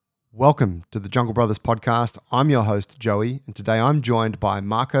Welcome to the Jungle Brothers podcast. I'm your host, Joey, and today I'm joined by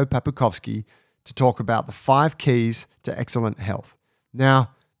Marko Papukovski to talk about the 5 keys to excellent health.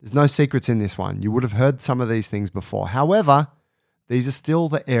 Now, there's no secrets in this one. You would have heard some of these things before. However, these are still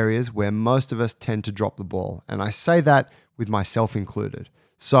the areas where most of us tend to drop the ball, and I say that with myself included.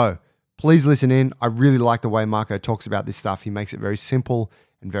 So, please listen in. I really like the way Marko talks about this stuff. He makes it very simple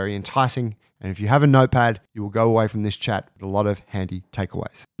and very enticing. And if you have a notepad, you will go away from this chat with a lot of handy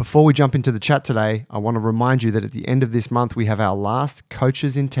takeaways. Before we jump into the chat today, I want to remind you that at the end of this month, we have our last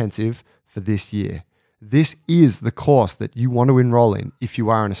Coaches Intensive for this year. This is the course that you want to enroll in if you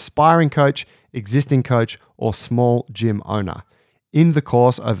are an aspiring coach, existing coach, or small gym owner. In the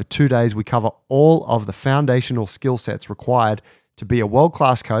course, over 2 days, we cover all of the foundational skill sets required to be a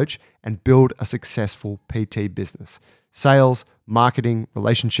world-class coach and build a successful PT business. Sales, marketing,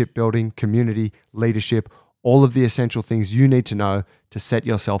 relationship building, community, leadership, all of the essential things you need to know to set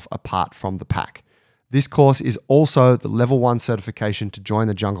yourself apart from the pack. This course is also the level 1 certification to join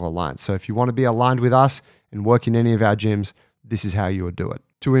the Jungle Alliance. So if you want to be aligned with us and work in any of our gyms, this is how you would do it.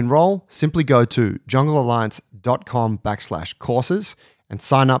 To enroll, simply go to junglealliance.com/courses and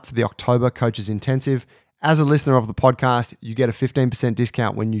sign up for the October Coaches Intensive. As a listener of the podcast, you get a 15%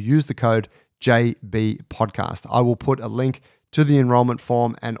 discount when you use the code JBPodcast. I will put a link to the enrollment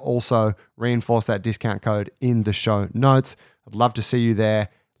form and also reinforce that discount code in the show notes. I'd love to see you there.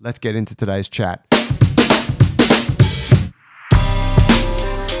 Let's get into today's chat.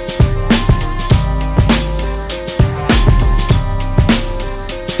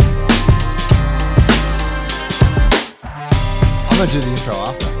 I'm going to do the intro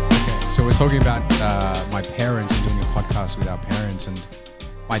after. Okay, so we're talking about my parents and doing a podcast with our parents, and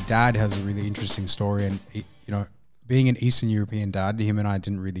my dad has a really interesting story, and being an Eastern European dad, him and I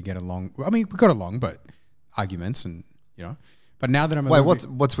didn't really get along. I mean, we got along, but arguments and, But now that I'm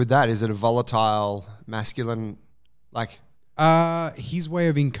what's with that? Is it a volatile, masculine, his way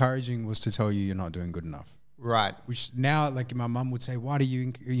of encouraging was to tell you you're not doing good enough. Right. Which now, like my mum would say, why did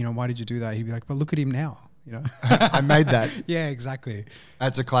you do that? He'd be like, but look at him now, I made that. Yeah, exactly.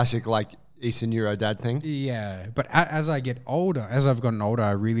 That's a classic, Eastern Euro dad thing. Yeah. But as I've gotten older,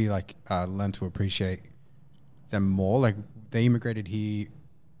 I really learned to appreciate them more. Like, they immigrated here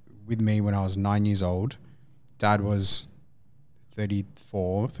with me when I was 9 years old. Dad was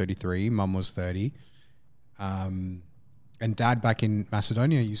 34, 33. Mum was 30. And Dad back in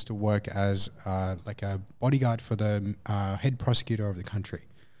Macedonia used to work as a bodyguard for the head prosecutor of the country.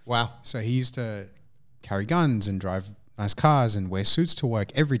 Wow. So he used to carry guns and drive nice cars and wear suits to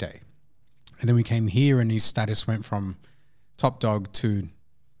work every day. And then we came here and his status went from top dog to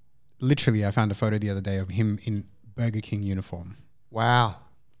literally, I found a photo the other day of him in Burger King uniform. Wow.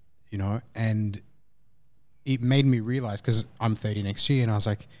 And it made me realize, because I'm 30 next year, and I was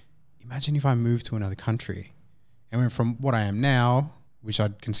like, imagine if I moved to another country and went from what I am now, which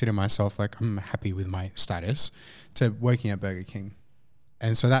I'd consider myself I'm happy with my status, to working at Burger King.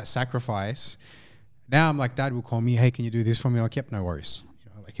 And so that sacrifice, now I'm like, Dad will call me, hey, can you do this for me? I'm like, yep, no worries.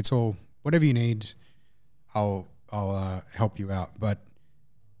 It's all, whatever you need, I'll help you out. But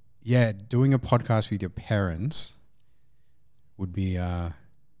yeah, doing a podcast with your parents would be, I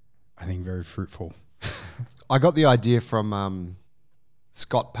think, very fruitful. I got the idea from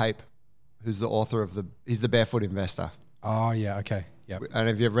Scott Pape, who's the author of he's the Barefoot Investor. Oh, yeah, okay, yeah. And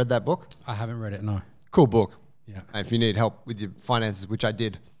have you ever read that book? I haven't read it, no. Cool book. Yeah. If you need help with your finances, which I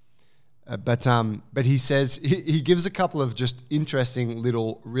did. But he says, he gives a couple of just interesting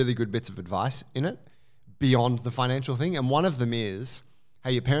little, really good bits of advice in it beyond the financial thing. And one of them is,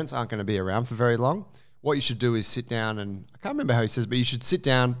 hey, your parents aren't going to be around for very long. What you should do is sit down and, I can't remember how he says, but you should sit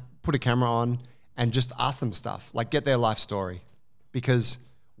down, put a camera on, and just ask them stuff, get their life story. Because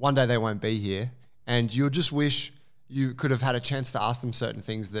one day they won't be here, and you'll just wish you could have had a chance to ask them certain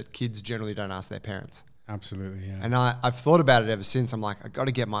things that kids generally don't ask their parents. Absolutely, yeah. And I've thought about it ever since. I'm like, I got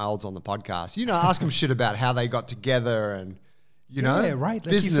to get my olds on the podcast. Ask them shit about how they got together and, yeah, right.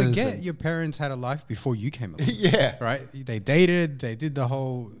 Business. You forget your parents had a life before you came along. Yeah. Right? They dated, they did the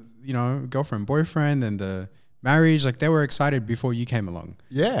whole, girlfriend, boyfriend, and the marriage. They were excited before you came along.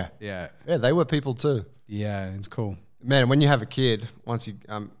 Yeah. Yeah. Yeah, they were people too. Yeah, it's cool. Man, when you have a kid, once you,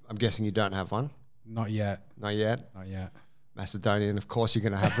 I'm guessing you don't have one. Not yet. Not yet? Not yet. Macedonian, of course you're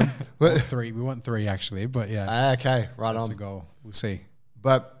going to have them. We want three actually, but yeah. Okay, right That's on. the goal. We'll see.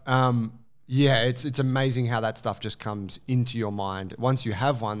 But yeah, it's amazing how that stuff just comes into your mind. Once you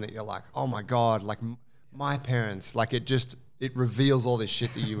have one that you're like, oh my God, my parents, it reveals all this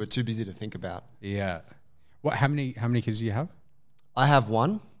shit that you were too busy to think about. Yeah. What? How many kids do you have? I have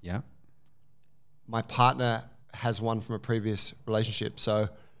one. Yeah. My partner has one from a previous relationship. So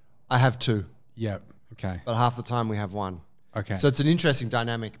I have two, Yep. Okay. but half the time we have one. Okay. So it's an interesting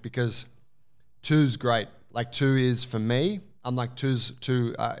dynamic because two's great. Like two is for me. I'm like two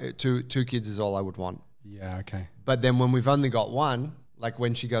kids is all I would want. yeah. Okay. But then when we've only got one, like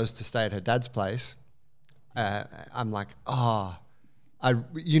when she goes to stay at her dad's place, I'm like, I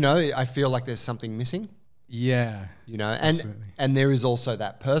feel like there's something missing. Yeah. And Absolutely. and there is also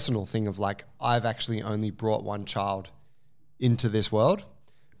that personal thing of like, I've actually only brought one child into this world,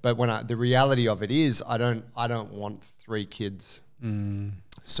 but the reality of it is I don't want 3 kids.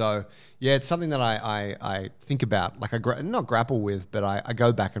 So yeah, it's something that I think about, like not grapple with, but I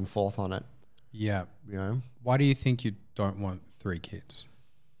go back and forth on it. Yeah. Why do you think you don't want 3 kids?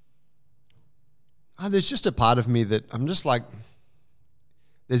 There's just a part of me that I'm just like,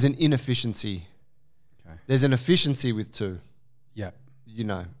 there's an inefficiency. Okay. There's an efficiency with 2. Yeah.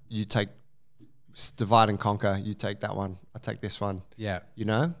 You take divide and conquer. You take that one. I take this one. Yeah.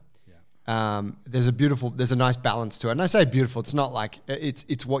 Yeah. There's a nice balance to it. And I say beautiful, it's not like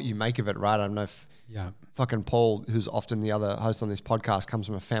it's what you make of it, right? I don't know if fucking Paul, who's often the other host on this podcast, comes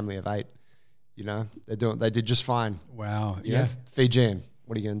from a family of 8. They did just fine. Wow. Yeah. Fijian.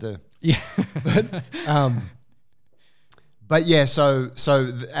 What are you going to do? Yeah. But yeah, so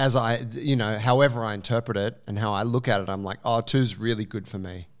as however I interpret it and how I look at it, I'm like, 2's really good for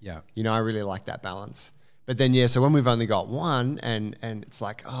me. Yeah. I really like that balance. But then, so when we've only got one and it's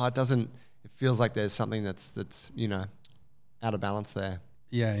like, it feels like there's something that's out of balance there.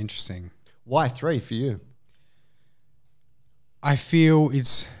 Yeah. Interesting. Why 3 for you? I feel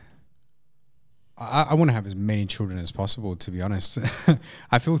I want to have as many children as possible, to be honest.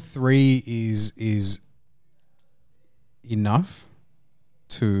 I feel 3 is enough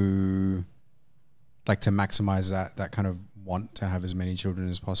to maximize that kind of want to have as many children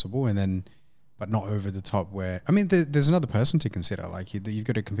as possible, and then but not over the top where, I mean, there's another person to consider. Like you've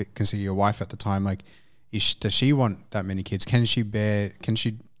got to consider your wife at the time. Like, does she want that many kids? Can she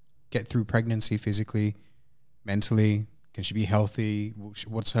get through pregnancy physically, mentally? Can she be healthy?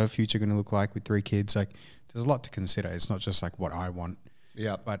 What's her future going to look like with 3 kids? Like, there's a lot to consider. It's not just like what I want.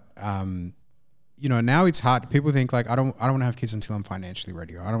 Yeah. But now it's hard. People think like, I don't want to have kids until I'm financially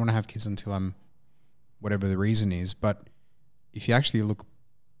ready, or I don't want to have kids until I'm whatever the reason is. But if you actually look,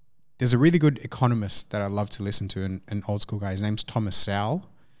 there's a really good economist that I love to listen to, an old school guy. His name's Thomas Sowell,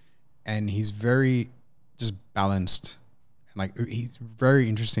 and he's very just balanced, and like he's very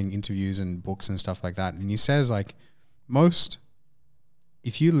interesting interviews and books and stuff like that. And he says like,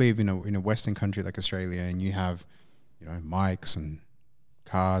 if you live in a Western country like Australia and you have, mics and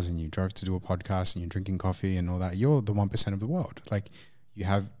cars and you drove to do a podcast and you're drinking coffee and all that, you're the 1% of the world. Like, you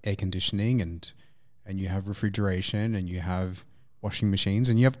have air conditioning and you have refrigeration and you have washing machines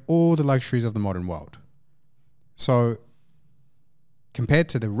and you have all the luxuries of the modern world. So compared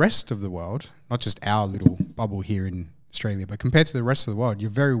to the rest of the world, not just our little bubble here in Australia, but compared to the rest of the world, you're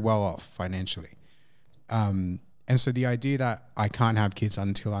very well off financially. And so the idea that I can't have kids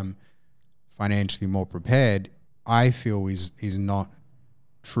until I'm financially more prepared, I feel is not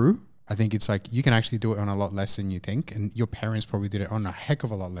true. I think it's like you can actually do it on a lot less than you think, and your parents probably did it on a heck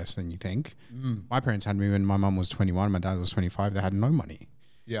of a lot less than you think. My parents had me when my mum was 21, my dad was 25. They had no money.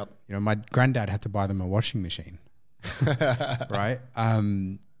 Yep. My granddad had to buy them a washing machine, right?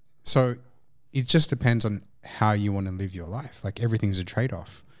 So it just depends on how you want to live your life. Like, everything's a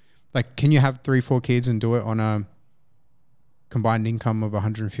trade-off. Like, can you have 3-4 kids and do it on a combined income of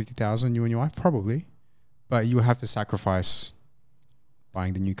 150,000, you and your wife? Probably. But you have to sacrifice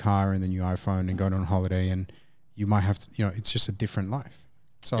buying the new car and the new iPhone and going on holiday, and you might have to, it's just a different life.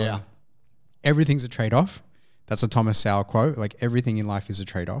 So everything's a trade-off. That's a Thomas Sowell quote. Like, everything in life is a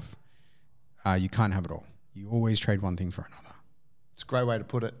trade-off. You can't have it all. You always trade one thing for another. It's a great way to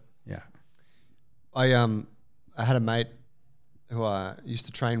put it. Yeah. I had a mate who I used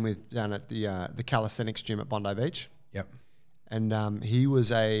to train with down at the calisthenics gym at Bondi Beach. Yep. And he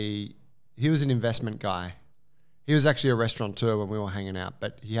was an investment guy. He was actually a restaurateur when we were hanging out,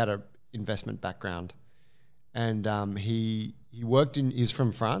 but he had an investment background. And he's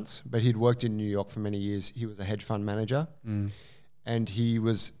from France, but he'd worked in New York for many years. He was a hedge fund manager. And he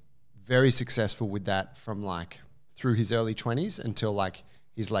was very successful with that from like through his early 20s until like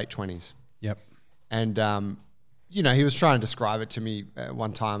his late 20s. Yep. And, he was trying to describe it to me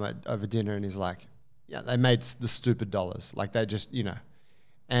one time over dinner, and he's like, yeah, they made the stupid dollars. Like, they just,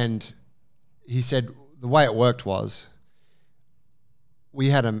 and he said the way it worked was we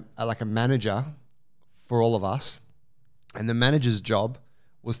had a manager for all of us, and the manager's job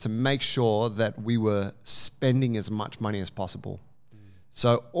was to make sure that we were spending as much money as possible.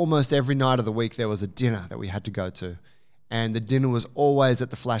 So almost every night of the week there was a dinner that we had to go to. and the dinner was always at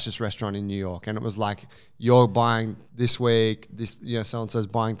the flashiest restaurant in New York. And it was like, you're buying this week, this, so-and-so's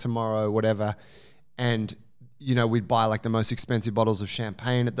buying tomorrow, whatever. And, we'd buy like the most expensive bottles of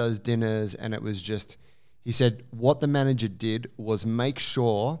champagne at those dinners. And it was just, he said, what the manager did was make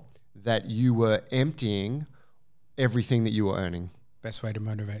sure that you were emptying everything that you were earning. Best way to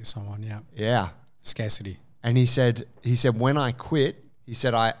motivate someone, yeah. Yeah. Scarcity. And he said, when I quit,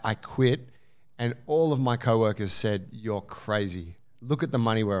 I quit, and all of my coworkers said, you're crazy. Look at the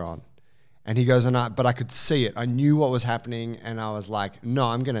money we're on. And he goes, but I could see it. I knew what was happening, and I was like, no,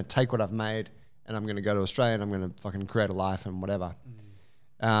 I'm going to take what I've made, and I'm going to go to Australia, and I'm going to fucking create a life and whatever.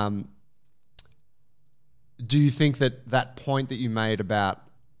 Do you think that point that you made about,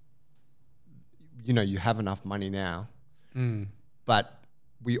 you have enough money now, but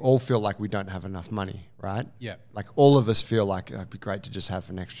we all feel like we don't have enough money, right? Yeah. Like all of us feel like it'd be great to just have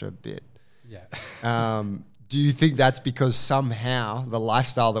an extra bit. Yeah. Do you think that's because somehow the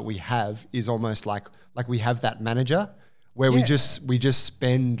lifestyle that we have is almost like we have that manager where we just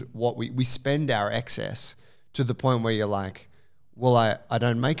spend what we spend our excess to the point where you're like, well, I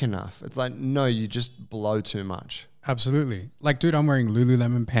don't make enough. It's like, no, you just blow too much. Absolutely. Like, dude, I'm wearing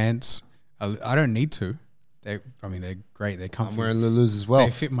Lululemon pants. I don't need to. They're great. They're comfy. I'm wearing Lulus as well.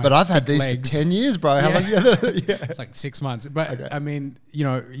 They fit my but I've had these legs. for 10 years, bro. How long you had it? Yeah. Like 6 months. But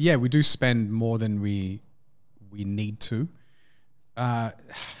okay. We do spend more than we need to.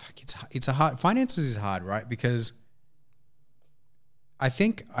 It's a hard, finances is hard, right? Because I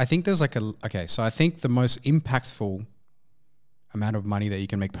think there's so I think the most impactful amount of money that you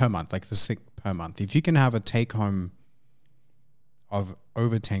can make per month, like this thing per month, if you can have a take home of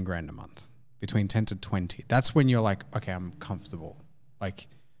over 10 grand a month, between 10 to 20, that's when you're like, okay, I'm comfortable. Like,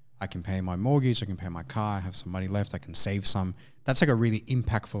 I can pay my mortgage, I can pay my car, I have some money left, I can save some. That's like a really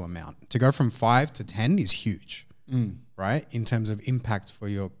impactful amount. To go from 5 to 10 is huge, right? In terms of impact for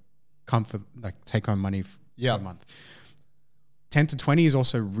your comfort, like take home money per month. 10 to 20 is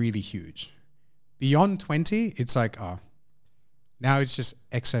also really huge. Beyond 20, it's like, now it's just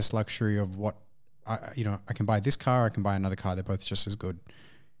excess luxury of what, I can buy this car, I can buy another car, they're both just as good.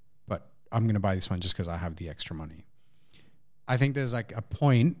 But I'm going to buy this one just because I have the extra money. I think there's like a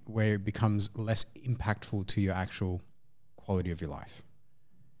point where it becomes less impactful to your actual quality of your life.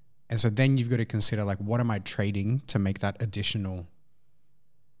 And so then you've got to consider, like, what am I trading to make that additional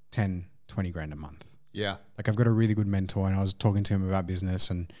 10, 20 grand a month? Yeah. Like, I've got a really good mentor, and I was talking to him about business,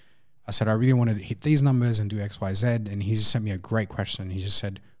 and I said, I really wanted to hit these numbers and do X, Y, Z. And he just sent me a great question. He just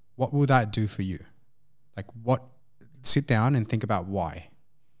said, what will that do for you? Like, sit down and think about why.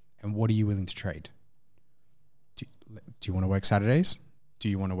 And what are you willing to trade? Do you want to work Saturdays? Do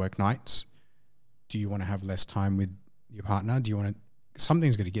you want to work nights? Do you want to have less time with your partner? Do you want to,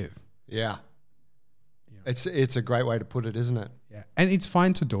 something's got to give. Yeah. It's a great way to put it, isn't it? Yeah. And it's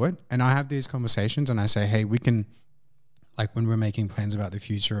fine to do it. And I have these conversations and I say, hey, we can, like when we're making plans about the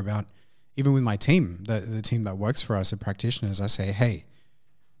future, about even with my team, the team that works for us, the practitioners, I say, hey,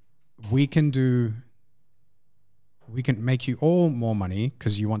 we can make you all more money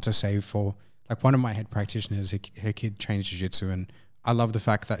because you want to save for, like, one of my head practitioners, her kid trains jiu-jitsu, and I love the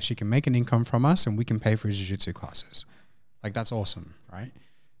fact that she can make an income from us and we can pay for his jiu-jitsu classes. Like, that's awesome, right?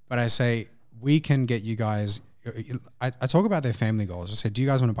 But I say, we can get you guys, I talk about their family goals. I say, do you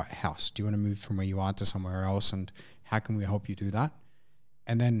guys want to buy a house? Do you want to move from where you are to somewhere else? And how can we help you do that?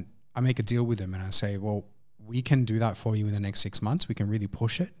 And then I make a deal with them and I say, well, we can do that for you in the next 6 months. We can really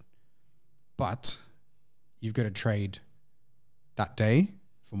push it. But you've got to trade that day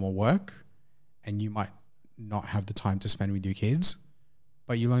for more work, and you might not have the time to spend with your kids,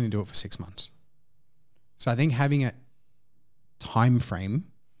 but you'll only do it for 6 months. So I think having a time frame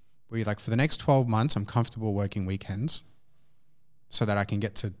where you're like, for the next 12 months, I'm comfortable working weekends so that I can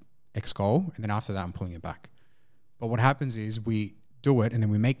get to X goal, and then after that, I'm pulling it back. But what happens is we do it, and then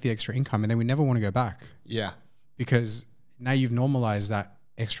we make the extra income, and then we never want to go back. Yeah. Because now you've normalized that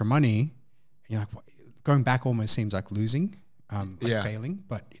extra money, and you're like, what? Going back almost seems like losing, failing,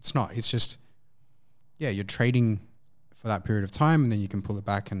 but it's not. It's just, you're trading for that period of time, and then you can pull it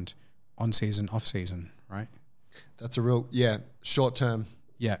back and on season, off season, right? That's a real, short term.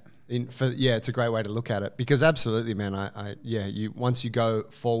 Yeah. It's a great way to look at it, because absolutely, man, once you go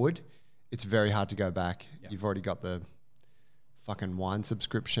forward, it's very hard to go back. Yeah. You've already got the fucking wine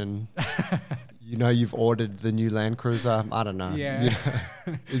subscription. You've ordered the new Land Cruiser. I don't know. Yeah.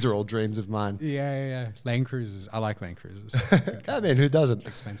 These are all dreams of mine. Yeah. Land Cruisers. I like Land Cruisers. I mean, who doesn't?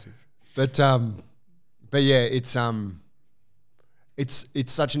 Expensive. But yeah, it's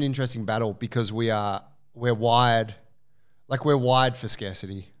such an interesting battle, because we're wired for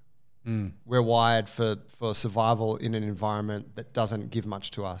scarcity, We're wired for survival in an environment that doesn't give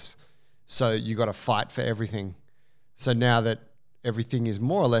much to us. So you got to fight for everything. So now that everything is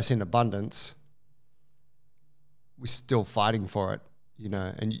more or less in abundance, we're still fighting for it, you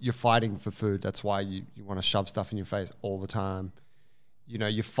know, and you're fighting for food. That's why you want to shove stuff in your face all the time. You know,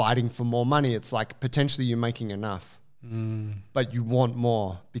 you're fighting for more money. It's like potentially you're making enough, but you want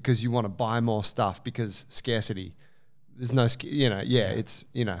more because you want to buy more stuff because scarcity. There's no, it's,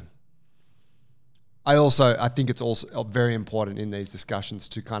 you know. I think it's also very important in these discussions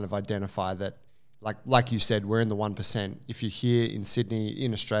to kind of identify that, like you said, we're in the 1%. If you're here in Sydney,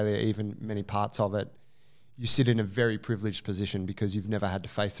 in Australia, even many parts of it, you sit in a very privileged position because you've never had to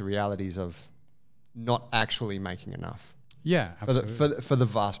face the realities of not actually making enough. Yeah, absolutely. For the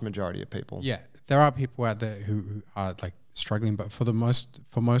vast majority of people. Yeah, there are people out there who are like struggling, but for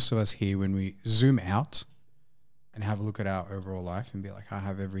most of us here, when we zoom out and have a look at our overall life and be like, I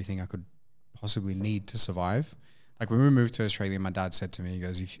have everything I could possibly need to survive. Like when we moved to Australia, my dad said to me, he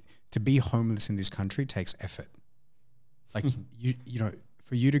goes, to be homeless in this country takes effort. Like you know,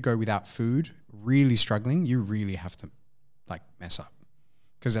 for you to go without food, really struggling, you really have to like mess up,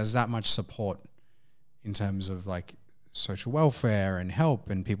 because there's that much support in terms of like social welfare and help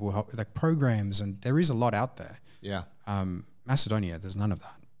and people help, like programs, and there is a lot out there. Yeah. Macedonia, there's none of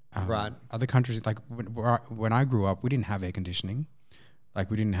that. Right. Other countries, like when I grew up, we didn't have air conditioning. Like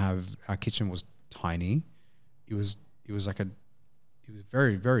we didn't have, our kitchen was tiny. It was a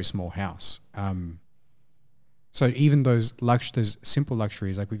very, very small house. So even those simple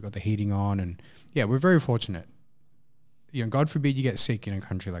luxuries, like we've got the heating on, and yeah, we're very fortunate. You know, God forbid you get sick in a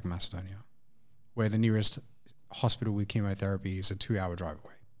country like Macedonia, where the nearest hospital with chemotherapy is a 2-hour drive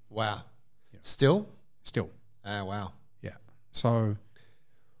away. Wow. Yeah. Still? Oh, wow. Yeah. So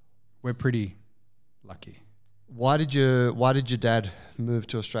we're pretty lucky. Why did your dad move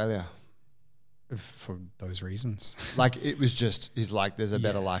to Australia? For those reasons. Like it was just, he's like, there's a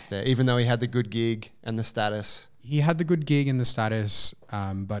better life there, even though he had the good gig and the status. He had the good gig and the status,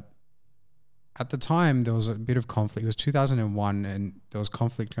 but at the time there was a bit of conflict. It was 2001 and there was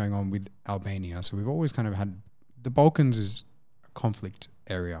conflict going on with Albania. So we've always kind of had, the Balkans is a conflict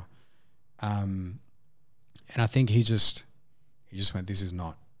area. And I think he just went, this is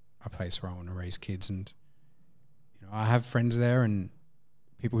not a place where I want to raise kids. And, you know, I have friends there and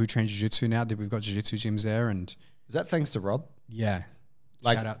people who train jiu-jitsu now, that we've got jiu-jitsu gyms there. And is that thanks to Rob? Yeah.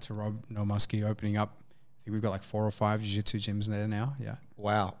 Like, shout out to Rob Nomuski opening up. I think we've got like 4 or 5 jiu-jitsu gyms there now. Yeah.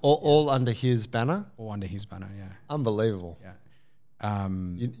 Wow. All under his banner? All under his banner, yeah. Unbelievable. Yeah.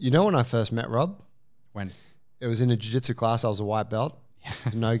 You know when I first met Rob? When? It was in a jiu-jitsu class. I was a white belt. Yeah.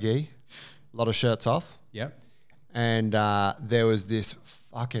 No gi. A lot of shirts off. Yep. And there was this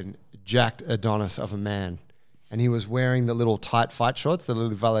fucking jacked Adonis of a man. And he was wearing the little tight fight shorts, the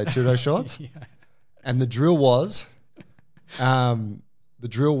little Vale Tudo shorts. Yeah. And the drill was, you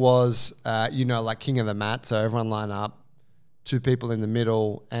know, like king of the mat. So everyone line up, 2 people in the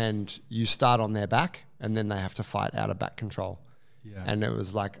middle, and you start on their back, and then they have to fight out of back control. Yeah. And it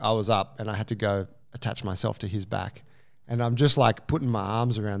was like I was up, and I had to go attach myself to his back. And I'm just like putting my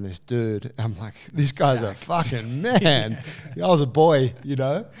arms around this dude. I'm like, this guy's a fucking man. I was a boy, you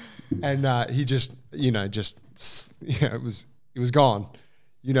know. And he just, it was gone,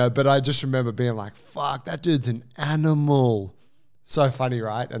 you know. But I just remember being like, fuck, that dude's an animal. So funny,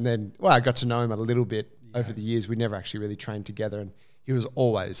 right? And then, I got to know him a little bit over the years. We never actually really trained together. And he was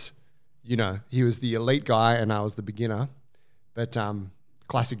always, you know, he was the elite guy and I was the beginner. But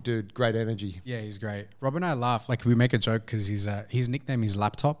classic dude, great energy. Yeah, he's great. Rob and I laugh. Like we make a joke because his nickname is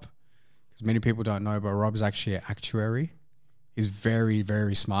Laptop, because many people don't know, but Rob's actually an actuary. He's very,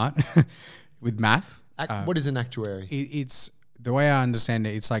 very smart with math. What is an actuary? It's the way I understand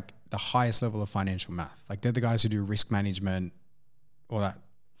it. It's like the highest level of financial math. Like they're the guys who do risk management, all that,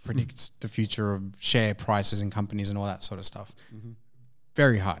 predicts the future of share prices in companies and all that sort of stuff. Mm-hmm.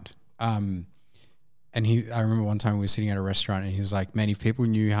 Very hard. And I remember one time we were sitting at a restaurant and he was like, man, if people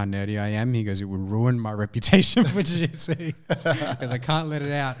knew how nerdy I am, he goes, it would ruin my reputation for jiu-jitsu. Because I can't let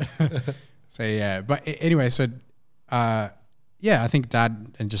it out. So yeah, but anyway, so I think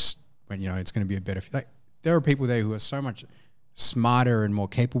Dad and just went, you know, it's going to be a better, like there are people there who are so much smarter and more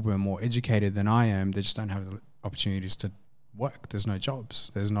capable and more educated than I am. They just don't have the opportunities to work. There's no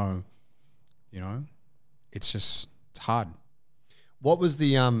jobs. There's no, you know, it's hard. What was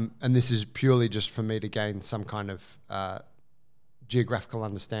the, and this is purely just for me to gain some kind of geographical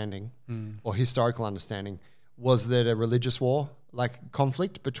understanding or historical understanding, was there a religious war, like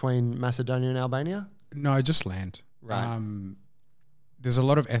conflict between Macedonia and Albania? No, just land. Right. There's a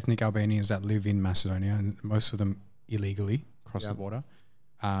lot of ethnic Albanians that live in Macedonia, and most of them illegally across the border.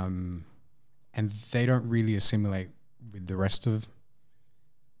 and they don't really assimilate with the rest of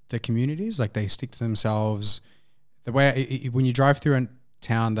the communities. Like they stick to themselves. The way when you drive through a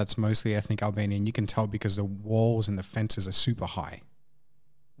town that's mostly ethnic Albanian, you can tell because the walls and the fences are super high.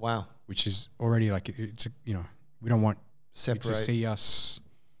 Wow. Which is already like, it's, we don't want you to see us,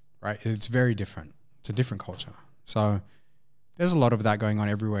 right? It's very different. It's a different culture. So there's a lot of that going on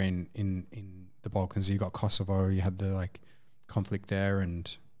everywhere in the Balkans. You got Kosovo, you had the like conflict there,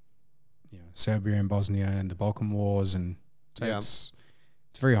 and Serbia and Bosnia and the Balkan Wars, and so it's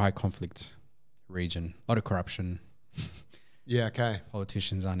a very high conflict region. A lot of corruption. Yeah, okay.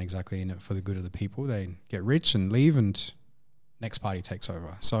 Politicians aren't exactly in it for the good of the people. They get rich and leave, and next party takes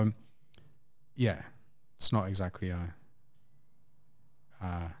over. So yeah, it's not exactly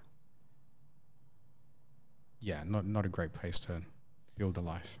not a great place to build a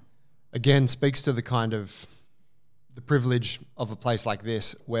life. Again, speaks to the kind of the privilege of a place like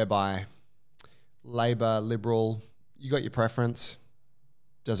this, whereby Labor, Liberal, you got your preference.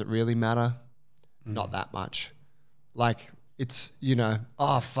 Does it really matter? Not that much. Like it's,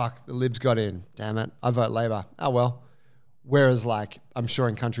 oh fuck, the Libs got in. Damn it, I vote Labor. Oh well. Whereas like, I'm sure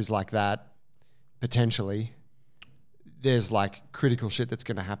in countries like that, potentially, there's like critical shit that's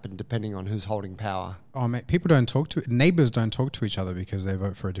going to happen depending on who's holding power. Oh mate, neighbors don't talk to each other because they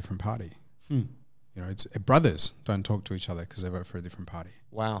vote for a different party. It's brothers don't talk to each other because they vote for a different party.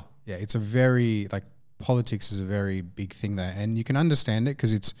 Wow. Yeah, it's a very like politics is a very big thing there, and you can understand it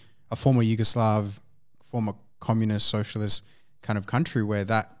because it's a former Yugoslav, former communist, socialist kind of country where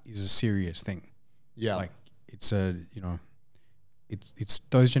that is a serious thing. Yeah, like it's a it's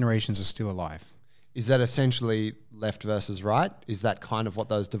those generations are still alive. Is that essentially left versus right? Is that kind of what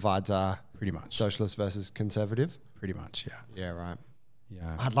those divides are? Pretty much. Socialist versus conservative? Pretty much, yeah. Yeah, right.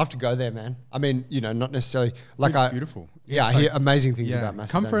 Yeah. I'd love to go there, man. I mean, not necessarily like it's beautiful. Yeah, I hear amazing things about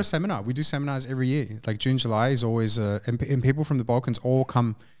Macedonia. Come for a seminar. We do seminars every year. Like June, July is always and people from the Balkans all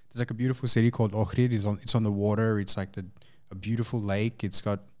come. There's like a beautiful city called Ohrid. It's on the water. It's like a beautiful lake. It's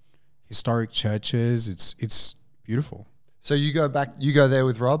got historic churches. It's beautiful. So you go there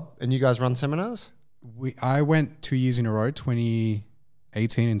with Rob and you guys run seminars? I went 2 years in a row,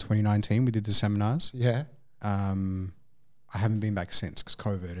 2018 and 2019. We did the seminars. Yeah. I haven't been back since because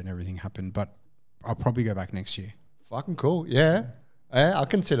COVID and everything happened, but I'll probably go back next year. Fucking cool. Yeah. I'll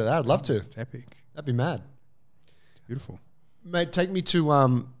consider that. I'd love to. It's epic. That'd be mad. It's beautiful. Mate, take me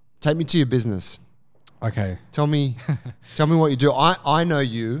to your business. Okay. Tell me what you do. I know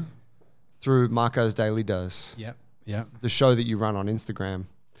you through Marco's Daily Dose. Yep. The show that you run on Instagram.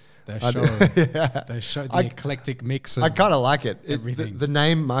 The eclectic mix of I kind of like it. Everything. The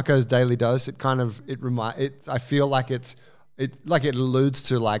name Marco's Daily Dose, I feel like it alludes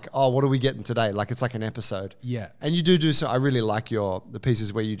to like, oh, what are we getting today? Like it's like an episode. Yeah. And you do so. I really like the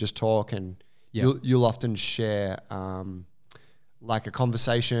pieces where you just talk and you'll often share like a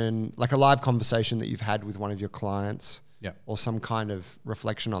conversation, like a live conversation that you've had with one of your clients. Yeah. Or some kind of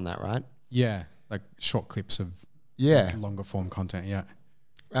reflection on that, right? Yeah. Like short clips of longer form content. Yeah.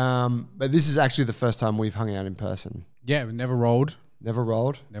 But this is actually the first time we've hung out in person. Yeah, we never rolled. Never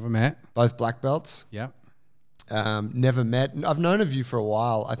rolled. Never met. Both black belts. Yeah. Never met. I've known of you for a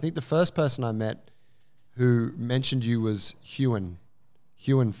while. I think the first person I met who mentioned you was Hewan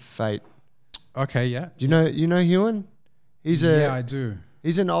Fate. Okay, yeah. Do you know Hewan? Yeah, I do.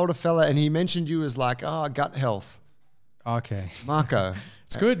 He's an older fella and he mentioned you as like, gut health. Okay. Marco.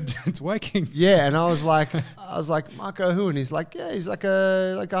 It's good. It's working. Yeah, and I was like, Marco who? And he's like, yeah, he's like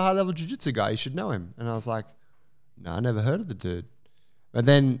a high level jiu-jitsu guy. You should know him. And I was like, no, I never heard of the dude. But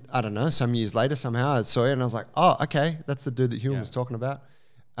then I don't know, some years later, somehow I saw it and I was like, oh, okay, that's the dude that Hewan was talking about.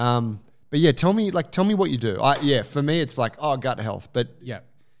 But yeah, tell me what you do. For me, it's like, gut health. But yeah,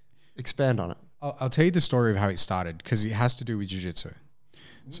 expand on it. I'll tell you the story of how it started because it has to do with jiu-jitsu.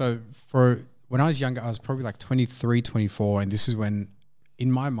 So when I was younger, I was probably like 23, 24, and this is when,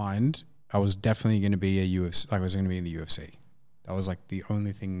 in my mind, I was definitely going to be I was going to be in the UFC. That was like the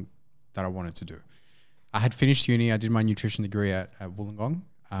only thing that I wanted to do. I had finished uni. I did my nutrition degree at Wollongong.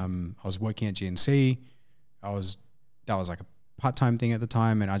 I was working at GNC. That was like a part-time thing at the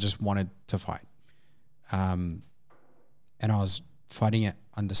time, and I just wanted to fight. And I was fighting at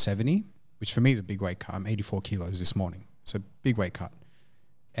under 70, which for me is a big weight cut. I'm 84 kilos this morning. So big weight cut.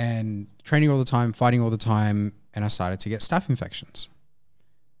 And training all the time, fighting all the time, and I started to get staph infections.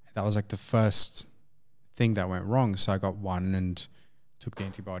 That was like the first thing that went wrong. So I got one and took the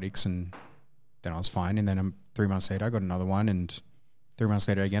antibiotics, and then I was fine. And then 3 months later, I got another one, and 3 months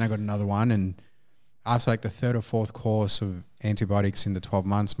later again, I got another one. And after like the third or fourth course of antibiotics in the 12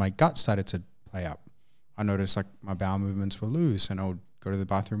 months, my gut started to play up. I noticed like my bowel movements were loose, and I would go to the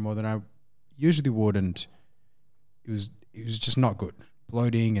bathroom more than I usually would, and it was just not good.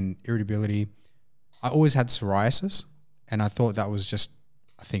 Bloating and irritability. I always had psoriasis, and I thought that was just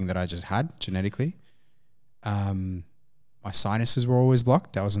a thing that I just had genetically. My sinuses were always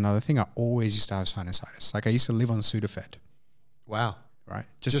blocked. That was another thing. I always used to have sinusitis. Like I used to live on Sudafed. Wow. Right.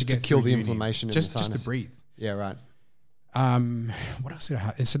 Just to kill the inflammation in the sinus. Just to breathe. Yeah, right. What else did I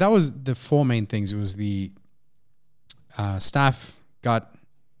have? So that was the four main things. It was the staph, gut,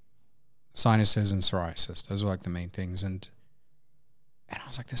 sinuses, and psoriasis. Those were like the main things. And I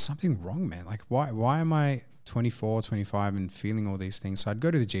was like, there's something wrong, man. Like why am I 24, 25 and feeling all these things? So I'd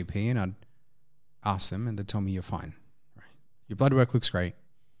go to the GP and I'd ask them and they'd tell me you're fine. Right? Your blood work looks great.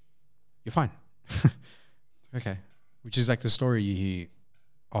 You're fine. Okay. Which is like the story you hear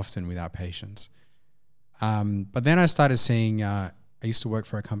often with our patients. But then I started seeing, I used to work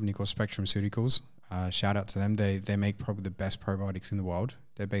for a company called Spectrum Pharmaceuticals. Shout out to them. They make probably the best probiotics in the world.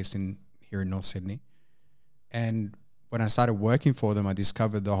 They're based here in North Sydney. And when I started working for them, I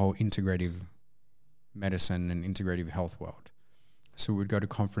discovered the whole integrative medicine and integrative health world. So we'd go to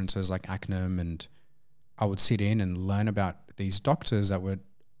conferences like ACNM, and I would sit in and learn about these doctors that were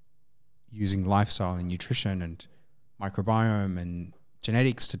using lifestyle and nutrition and microbiome and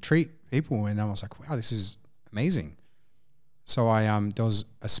genetics to treat people. And I was like, wow, this is amazing. So there was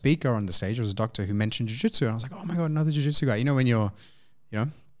a speaker on the stage. There was a doctor who mentioned jiu-jitsu. And I was like, oh my God, another jiu-jitsu guy. You know, when you're,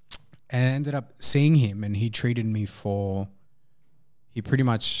 and I ended up seeing him, and he treated me he pretty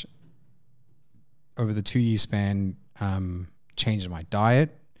much over the 2-year span, changed my diet,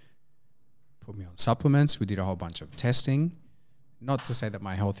 put me on supplements. We did a whole bunch of testing. Not to say that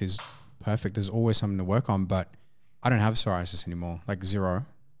my health is perfect. There's always something to work on, but I don't have psoriasis anymore, like zero.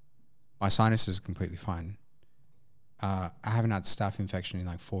 My sinus is completely fine. I haven't had staph infection in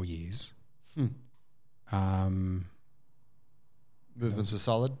like 4 years. Movements are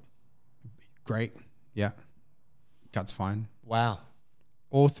solid? Great. Yeah. Gut's fine. Wow.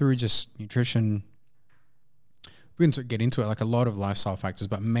 All through just nutrition. We can get into it, like a lot of lifestyle factors,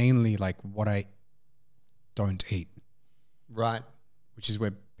 but mainly like what I don't eat. Right. Which is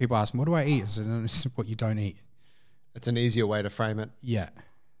where people ask me, what do I eat? I said, no, it's what you don't eat. It's an easier way to frame it. Yeah.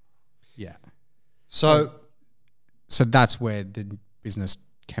 Yeah. So that's where the business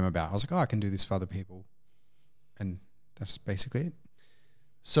came about. I was like, I can do this for other people. And that's basically it.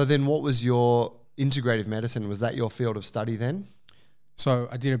 So then what was your integrative medicine? Was that your field of study then? So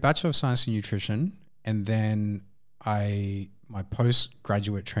I did a Bachelor of Science in Nutrition, and then my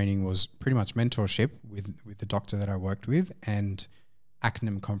postgraduate training was pretty much mentorship with the doctor that I worked with, and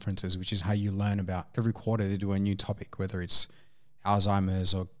ACNM conferences, which is how you learn about every quarter they do a new topic, whether it's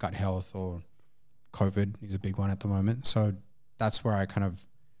Alzheimer's or gut health or COVID is a big one at the moment. So that's where I kind of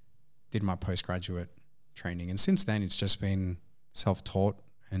did my postgraduate training. And since then, it's just been self-taught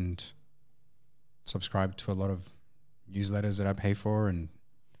and subscribed to a lot of newsletters that I pay for and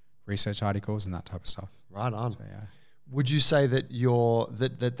research articles and that type of stuff. Right on. So, yeah. Would you say that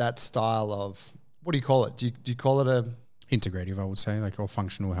that style of, what do you call it? Do you call it a... Integrative, I would say, like, or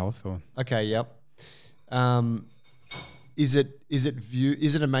functional health, or... Okay, yep. Is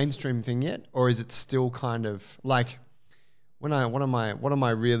it a mainstream thing yet, or is it still kind of like what am I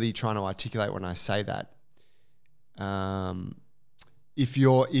really trying to articulate when I say that? If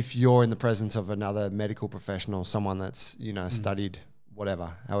you're in the presence of another medical professional, someone that's studied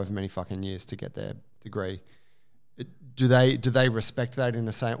whatever, however many fucking years to get their degree, do they respect that in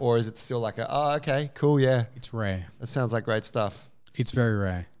the same, or is it still like okay, cool, yeah, it's rare. That sounds like great stuff. It's very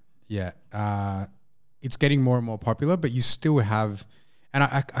rare. Yeah. It's getting more and more popular, but you still have, and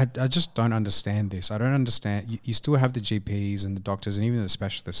I just don't understand this. I don't understand. You still have the GPs and the doctors and even the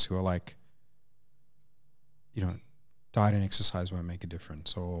specialists who are like, diet and exercise won't make a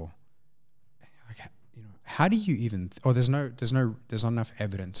difference, or like, how do you even? There's not enough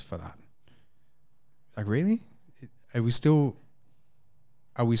evidence for that. Like, really? Are we still?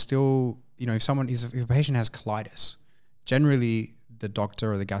 If a patient has colitis, generally the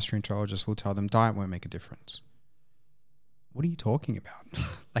doctor or the gastroenterologist will tell them diet won't make a difference. What are you talking about?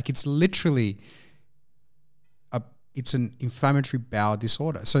 Like, it's literally it's an inflammatory bowel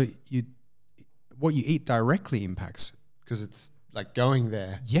disorder. So what you eat directly impacts. Because it's like going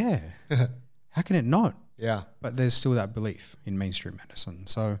there. Yeah. How can it not? Yeah. But there's still that belief in mainstream medicine.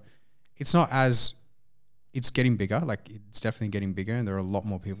 So it's getting bigger. Like, it's definitely getting bigger, and there are a lot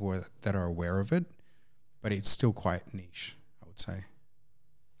more people that are aware of it, but it's still quite niche, I would say.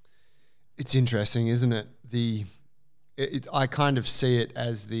 It's interesting, isn't it? I kind of see it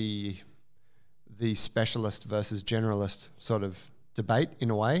as the specialist versus generalist sort of debate in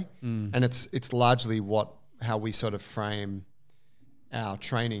a way, and it's largely how we sort of frame our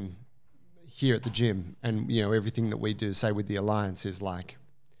training here at the gym, and you know everything that we do, say with the Alliance, is like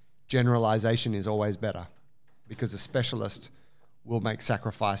generalization is always better, because a specialist will make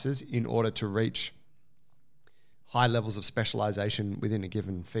sacrifices in order to reach high levels of specialization within a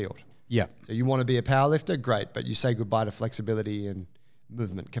given field. Yeah. So you want to be a powerlifter, great, but you say goodbye to flexibility and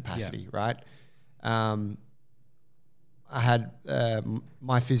movement capacity, right? I had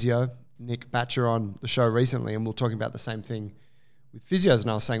my physio, Nick Batcher, on the show recently, and we were talking about the same thing with physios,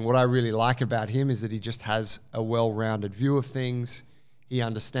 and I was saying what I really like about him is that he just has a well-rounded view of things. He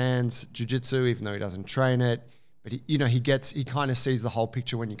understands jiu-jitsu, even though he doesn't train it, but he kind of sees the whole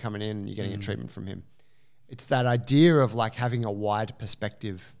picture when you're coming in and you're getting a treatment from him. It's that idea of like having a wide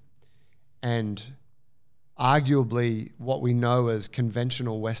perspective, and arguably what we know as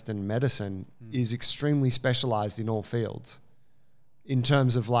conventional Western medicine is extremely specialized in all fields. In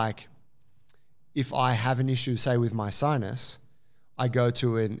terms of like, if I have an issue, say with my sinus, I go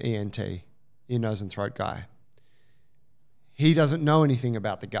to an ENT, ear, nose and throat guy. He doesn't know anything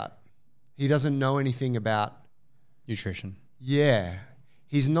about the gut. He doesn't know anything about nutrition. Yeah.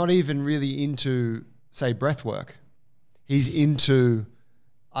 He's not even really into, say, breath work. He's into,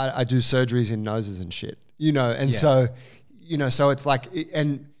 I do surgeries in noses and shit, you know, and so it's like,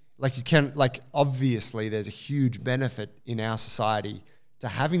 and like you can, like, obviously there's a huge benefit in our society to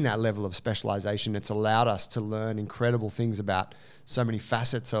having that level of specialization. It's allowed us to learn incredible things about so many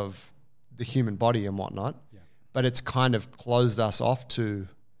facets of the human body and whatnot, but it's kind of closed us off to,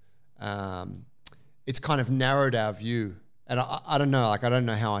 it's kind of narrowed our view. And I don't know, like, I don't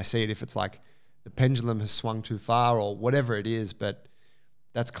know how I see it, if it's like the pendulum has swung too far or whatever it is, but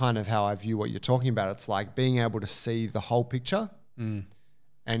that's kind of how I view what you're talking about. It's like being able to see the whole picture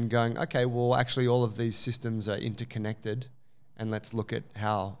and going, okay, well, actually all of these systems are interconnected, and let's look at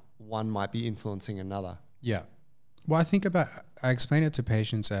how one might be influencing another. Yeah. Well, I explain it to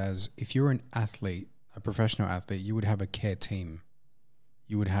patients as, if you're an athlete, a professional athlete, you would have a care team.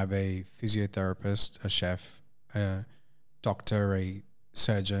 You would have a physiotherapist, a chef, a doctor, a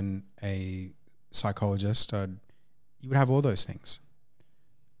surgeon, a psychologist. You would have all those things.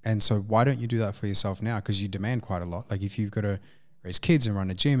 And so why don't you do that for yourself now? Because you demand quite a lot. Like, if you've got to raise kids and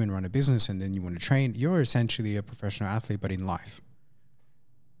run a gym and run a business, and then you want to train, you're essentially a professional athlete, but in life.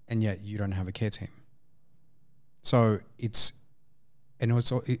 And yet you don't have a care team. So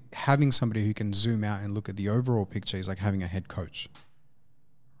having somebody who can zoom out and look at the overall picture is like having a head coach,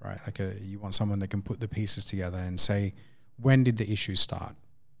 right? Like you want someone that can put the pieces together and say, when did the issue start?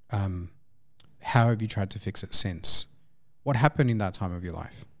 How have you tried to fix it since? What happened in that time of your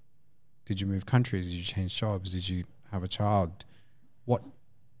life? Did you move countries? Did you change jobs? Did you have a child? What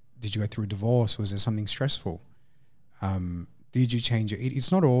did you go through a divorce? Was there something stressful? Did you change your eating?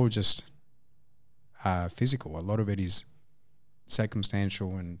 It's not all just physical. A lot of it is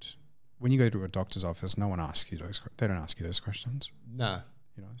circumstantial. And when you go to a doctor's office, no one asks you they don't ask you those questions. No.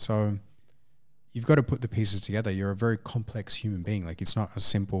 You know, so you've got to put the pieces together. You're a very complex human being. Like, it's not a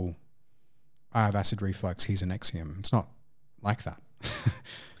simple, I have acid reflux, here's an Nexium. It's not like that.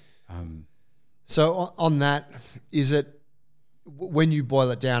 So on that, is it, when you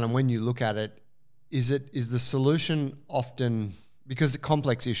boil it down and when you look at it, is the solution often, because the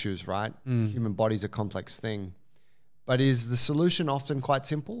complex issues, right? Human body's a complex thing, but is the solution often quite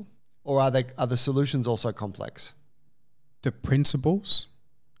simple, or are the solutions also complex? The principles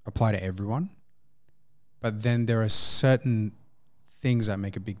apply to everyone, but then there are certain things that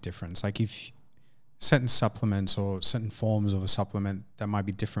make a big difference. Like, if certain supplements or certain forms of a supplement that might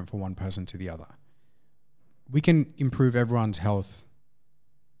be different for one person to the other, we can improve everyone's health.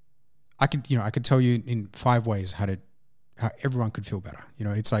 I could tell you in 5 ways how everyone could feel better. You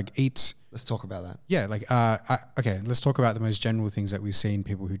know, it's like eat. Let's talk about that. Yeah, like okay, let's talk about the most general things that we see in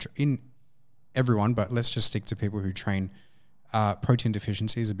people who in everyone, but let's just stick to people who train. Protein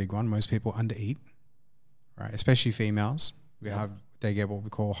deficiency is a big one. Most people undereat, right? Especially females. They get what we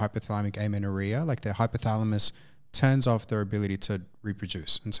call hypothalamic amenorrhea. Like, their hypothalamus turns off their ability to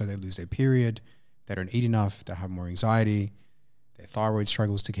reproduce, and so they lose their period. They don't eat enough. They have more anxiety. Their thyroid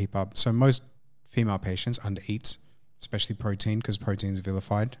struggles to keep up. So most female patients undereat, especially protein, because protein is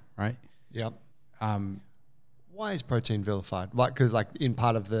vilified, right? Yep. Why is protein vilified? Like, because like in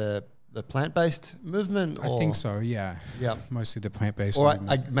part of the plant-based movement? I think so, yeah. Yeah. Mostly the plant-based or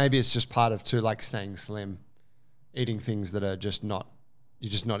movement. Maybe it's just part of too, like staying slim, eating things that are just not,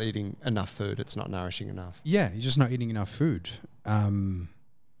 you're just not eating enough food. It's not nourishing enough. Yeah, you're just not eating enough food.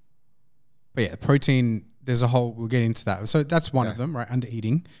 But yeah, protein, there's a whole, we'll get into that. So that's one of them, right? Under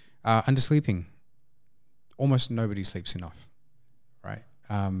eating, under sleeping. Almost nobody sleeps enough, right?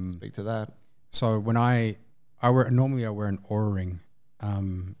 Speak to that. So when I wear an Oura ring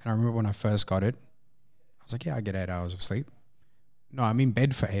And I remember when I first got it, I was like, yeah, I get 8 hours of sleep. No, I'm in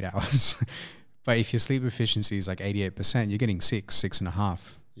bed for 8 hours. But if your sleep efficiency is like 88%, you're getting 6.5.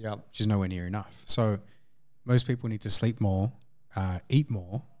 Yeah. Which is nowhere near enough. So most people need to sleep more, eat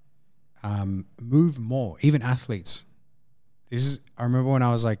more, move more, even athletes. I remember when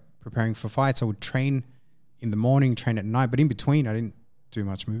I was like preparing for fights, I would train in the morning, train at night, but in between I didn't do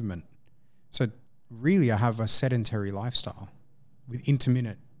much movement. So really I have a sedentary lifestyle with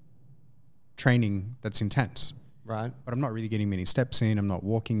intermittent training that's intense. Right. But I'm not really getting many steps in. I'm not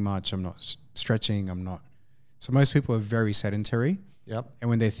walking much. I'm not stretching. So most people are very sedentary. Yep. And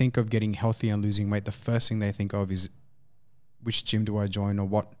when they think of getting healthy and losing weight, the first thing they think of is which gym do I join, or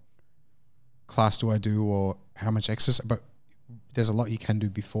what class do I do, or how much exercise. But there's a lot you can do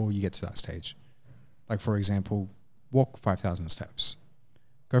before you get to that stage. Like, for example, walk 5,000 steps.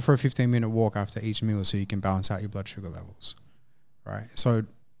 Go for a 15-minute walk after each meal so you can balance out your blood sugar levels, right? So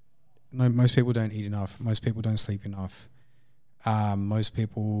no, most people don't eat enough. Most people don't sleep enough. Most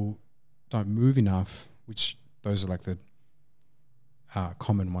people don't move enough, which those are like the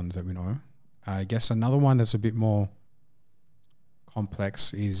common ones that we know. I guess another one that's a bit more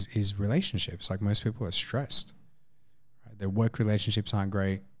complex is relationships. Like, most people are stressed. Right? Their work relationships aren't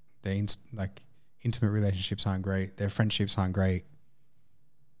great. Their intimate relationships aren't great. Their friendships aren't great.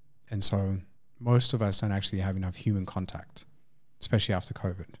 And so most of us don't actually have enough human contact, especially after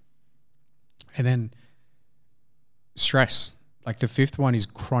COVID. And then stress. Like, the fifth one is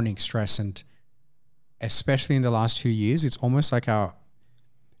chronic stress. And especially in the last few years, it's almost like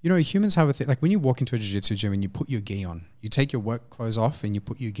humans have a thing. Like, when you walk into a jiu-jitsu gym and you put your gi on, you take your work clothes off and you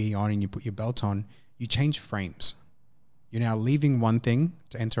put your gi on and you put your belt on, you change frames. You're now leaving one thing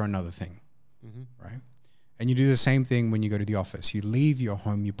to enter another thing, right? And you do the same thing when you go to the office. You leave your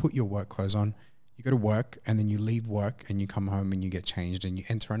home, you put your work clothes on, you go to work, and then you leave work and you come home and you get changed and you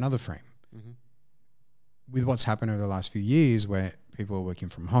enter another frame. Mm-hmm. With what's happened over the last few years where people are working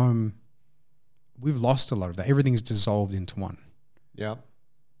from home, we've lost a lot of that. Everything's dissolved into one. Yeah.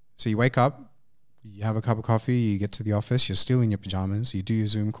 So you wake up, you have a cup of coffee, you get to the office, you're still in your pajamas, you do your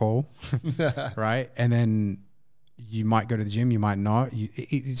Zoom call, right? And then you might go to the gym, you might not.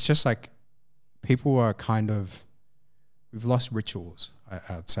 It's just like people are we've lost rituals,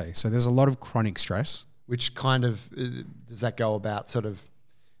 I'd say. So there's a lot of chronic stress. Which kind of, does that go about sort of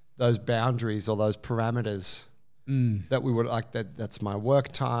those boundaries or those parameters that we would like, that's my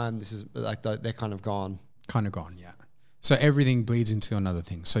work time, this is like, they're kind of gone. Kind of gone, yeah. So everything bleeds into another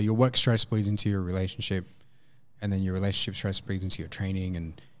thing. So your work stress bleeds into your relationship, and then your relationship stress bleeds into your training,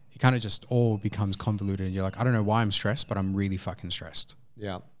 and it kind of just all becomes convoluted. And you're like, I don't know why I'm stressed, but I'm really fucking stressed.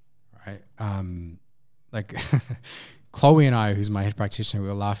 Yeah. Right. Like Chloe and I, who's my head practitioner, we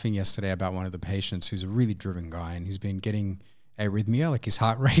were laughing yesterday about one of the patients who's a really driven guy, and he's been getting arrhythmia, like his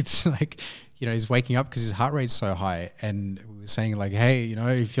heart rate's like, he's waking up because his heart rate's so high. And we were saying like, hey,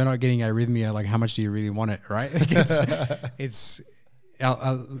 if you're not getting arrhythmia, like, how much do you really want it, right? Like, it's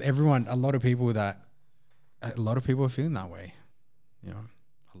everyone, a lot of people are feeling that way,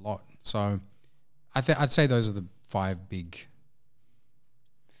 a lot. So I'd say those are the 5 big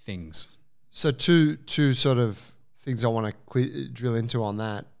things. So two sort of things I want to drill into on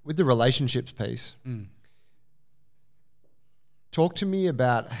that. With the relationships piece, talk to me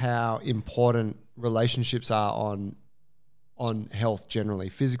about how important relationships are on health generally,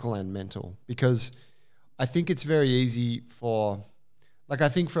 physical and mental, because I think it's very easy I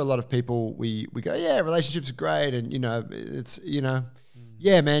think for a lot of people, we go, yeah, relationships are great. And, it's,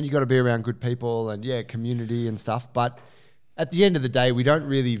 yeah, man, you got to be around good people and community and stuff. But at the end of the day, we don't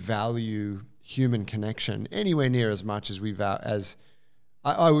really value human connection anywhere near as much as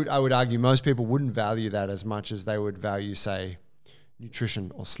I would argue most people wouldn't value that as much as they would value, say,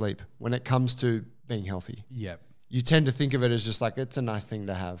 nutrition or sleep when it comes to being healthy. Yeah. You tend to think of it as just like, it's a nice thing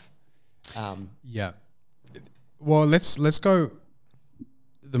to have. Yeah. Well, let's go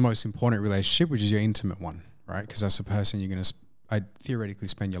the most important relationship, which is your intimate one, right? Because that's the person you're going to theoretically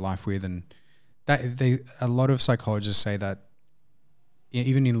spend your life with. And a lot of psychologists say that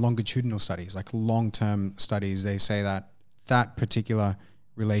even in longitudinal studies, like long-term studies, they say that particular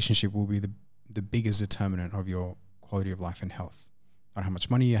relationship will be the biggest determinant of your quality of life and health. Not how much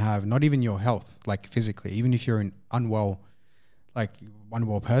money you have, not even your health, like physically. Even if you're an unwell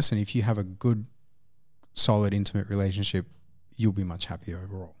person, if you have a good, solid, intimate relationship, you'll be much happier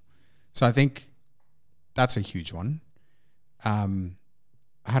overall. So I think that's a huge one. I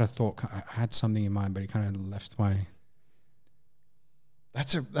had a thought, I had something in mind, but it kind of left my...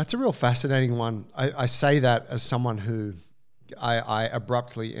 That's a real fascinating one. I say that as someone who I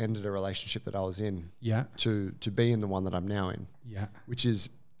abruptly ended a relationship that I was in. Yeah. To be in the one that I'm now in. Yeah. which is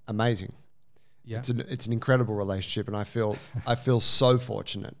amazing. Yeah. It's an incredible relationship, and I feel so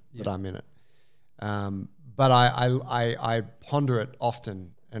fortunate that I'm in it. But I ponder it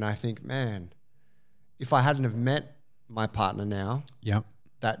often, and I think, man, if I hadn't have met my partner now, Yeah.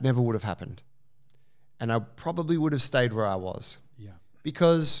 that never would have happened, and I probably would have stayed where I was. Yeah.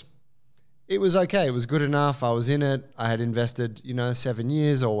 Because it was okay. It was good enough. I was in it. I had invested, 7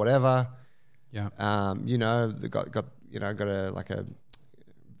 years or whatever. Yeah.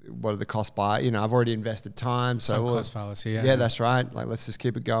 What are the cost by? I've already invested time. Some cost fallacy. Yeah, that's right. Like, let's just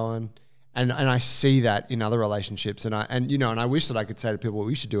keep it going. And I see that in other relationships. And I wish that I could say to people, well,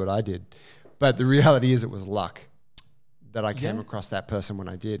 we should do what I did. But the reality is it was luck that I came across that person when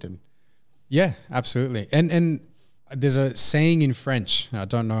I did. And yeah, absolutely. And there's a saying in French, I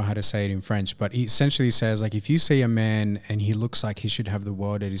don't know how to say it in French, but he essentially says, like, if you see a man and he looks like he should have the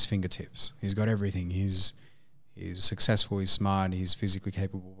world at his fingertips, he's got everything, he's successful, he's smart, he's physically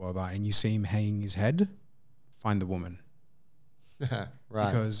capable, blah, blah, and you see him hanging his head, find the woman. right.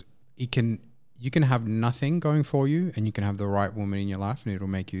 Because you can have nothing going for you, and you can have the right woman in your life, and it'll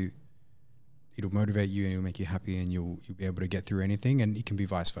motivate you, and it'll make you happy, and you'll be able to get through anything. And it can be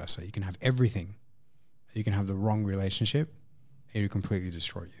vice versa. You can have everything. You can have the wrong relationship, it'll completely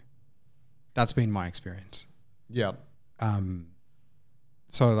destroy you. That's been my experience. Yeah.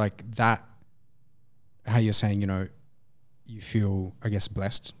 So like that, how you're saying, you feel, I guess,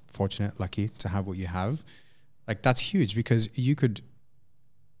 blessed, fortunate, lucky to have what you have. Like, that's huge, because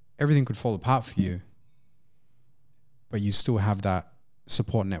everything could fall apart for you, but you still have that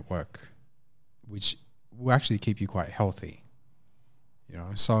support network, which will actually keep you quite healthy.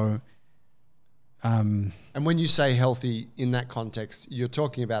 So. And when you say healthy in that context, you're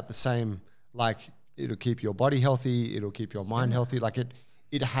talking about the same, like, it'll keep your body healthy, it'll keep your mind healthy. Like,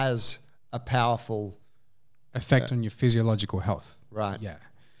 it has a powerful effect on your physiological health. Right. Yeah.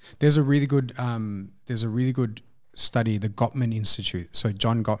 There's a really good study, the Gottman Institute. So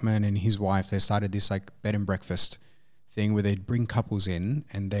John Gottman and his wife, they started this like bed and breakfast thing where they'd bring couples in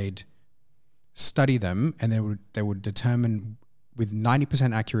and they'd study them, and they would determine with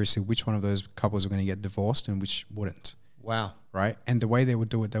 90% accuracy which one of those couples were going to get divorced and which wouldn't. Wow. Right? And the way they would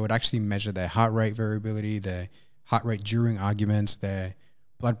do it, they would actually measure their heart rate variability, their heart rate during arguments, their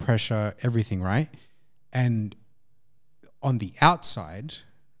blood pressure, everything, right? And on the outside,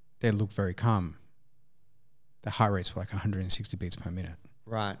 they look very calm. The heart rates were like 160 beats per minute.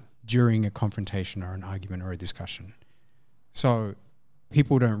 Right. During a confrontation or an argument or a discussion. So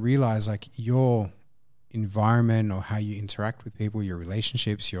people don't realize, like, your environment or how you interact with people, your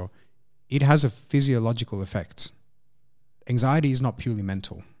relationships, it has a physiological effect. Anxiety is not purely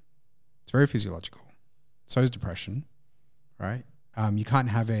mental. It's very physiological. So is depression, right? You can't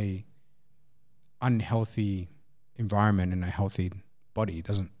have a unhealthy environment and a healthy body. It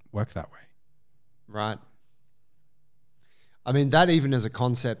doesn't work that way. Right. I mean, that even as a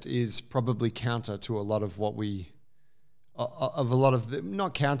concept is probably counter to a lot of what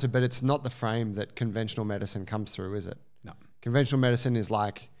not counter, but it's not the frame that conventional medicine comes through, is it? No. Conventional medicine is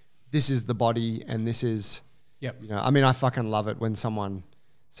like, this is the body and this is, Yep. I mean, I fucking love it when someone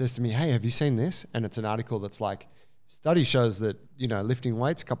says to me, hey, have you seen this? And it's an article that's like, study shows that, lifting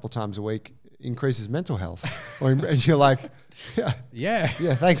weights a couple times a week increases mental health. And you're like, yeah,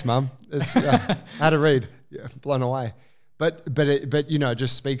 thanks, mum. It's how to read. Yeah, blown away. But it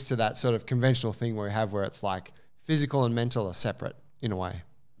just speaks to that sort of conventional thing where it's like physical and mental are separate in a way.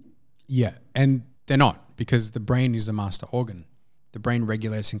 Yeah, and they're not, because the brain is the master organ. The brain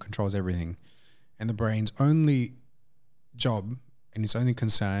regulates and controls everything. And the brain's only job and its only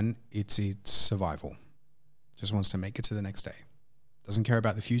concern, it's its survival. Just wants to make it to the next day. Doesn't care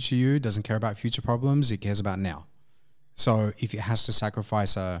about the future you, doesn't care about future problems, it cares about now. So if it has to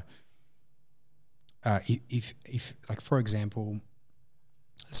sacrifice if like, for example,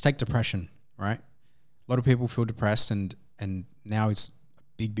 let's take depression, right? A lot of people feel depressed and now it's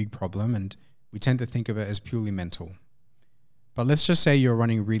a big problem, and we tend to think of it as purely mental. But let's just say you're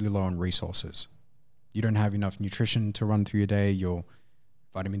running really low on resources. You don't have enough nutrition to run through your day, you're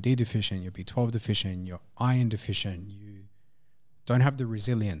vitamin D deficient, you're B12 deficient, you're iron deficient, you don't have the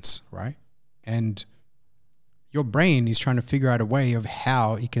resilience, right? And your brain is trying to figure out a way of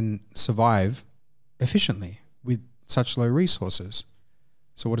how it can survive efficiently with such low resources.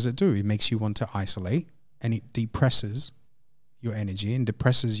 So what does it do? It makes you want to isolate, and it depresses your energy and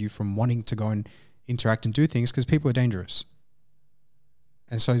depresses you from wanting to go and interact and do things, because people are dangerous.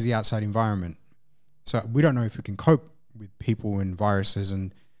 And so is the outside environment. So we don't know if we can cope with people and viruses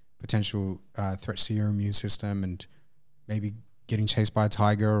and potential threats to your immune system, and maybe getting chased by a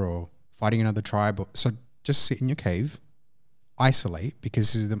tiger or fighting another tribe. So just sit in your cave, isolate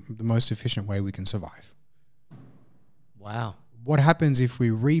because this is the most efficient way we can survive. Wow. What happens if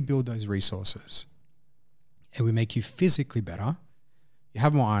we rebuild those resources and we make you physically better? You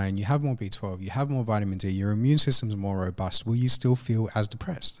have more iron, you have more B12, you have more vitamin D, your immune system's more robust. Will you still feel as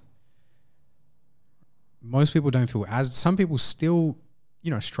depressed? Most people don't feel as, some people still,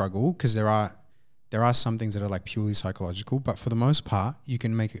 struggle because there are some things that are like purely psychological, but for the most part, you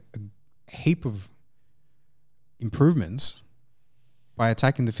can make a heap of improvements by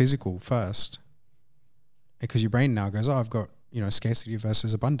attacking the physical first, because your brain now goes, I've got, scarcity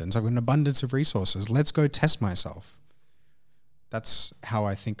versus abundance. I've got an abundance of resources. Let's go test myself. That's how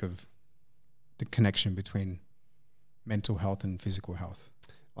I think of the connection between mental health and physical health.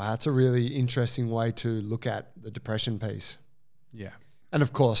 Wow, that's a really interesting way to look at the depression piece. Yeah. And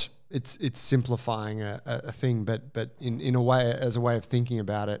of course, it's simplifying a thing, but in a way, as a way of thinking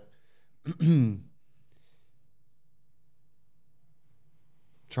about it, you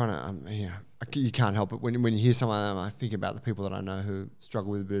can't help it when you hear something like that. I think about the people that I know who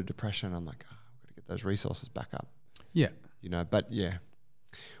struggle with a bit of depression. I'm like, I've got to get those resources back up. Yeah. But yeah.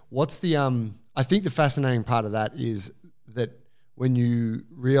 What's the I think the fascinating part of that is that when you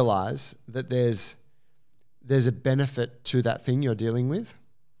realize that there's a benefit to that thing you're dealing with.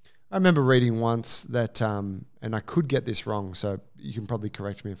 I remember reading once that, and I could get this wrong, so you can probably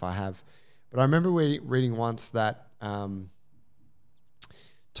correct me if I have, but I remember reading once that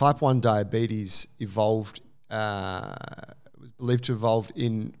type 1 diabetes evolved, was believed to evolve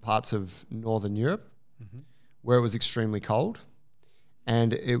in parts of Northern Europe, where it was extremely cold.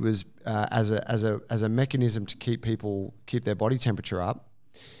 And it was as a mechanism to keep their body temperature up,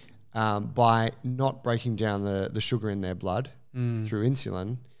 by not breaking down the sugar in their blood through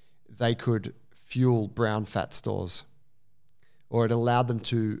insulin, they could fuel brown fat stores, or it allowed them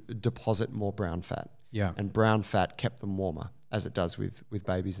to deposit more brown fat. Yeah. And brown fat kept them warmer, as it does with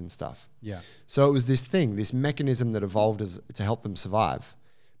babies and stuff. Yeah. So it was this mechanism that evolved to help them survive.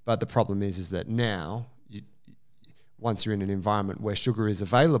 But the problem is that now, once you're in an environment where sugar is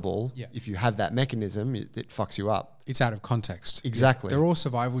available, if you have that mechanism, it fucks you up. It's out of context. Exactly. Yeah. They're all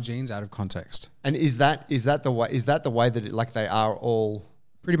survival genes out of context. And is that the way that they are all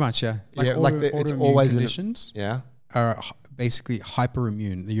pretty much? Yeah. It's always conditions. Are basically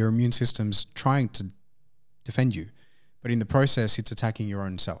hyperimmune. Your immune system's trying to defend you, but in the process, it's attacking your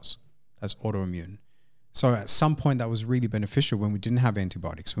own cells. That's autoimmune. So at some point, that was really beneficial when we didn't have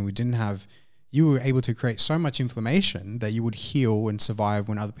antibiotics, when we didn't have. You were able to create so much inflammation that you would heal and survive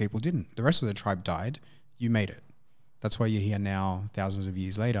when other people didn't. The rest of the tribe died. You made it. That's why you're here now, thousands of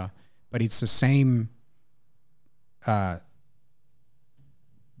years later. But it's the same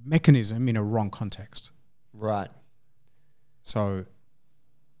mechanism in a wrong context. Right. So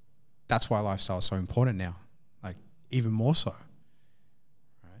that's why lifestyle is so important now, like even more so.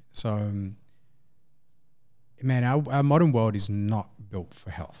 Right. So, man, our modern world is not built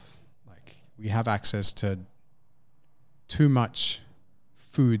for health. We have access to too much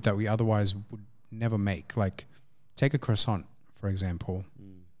food that we otherwise would never make. Like, take a croissant, for example. Do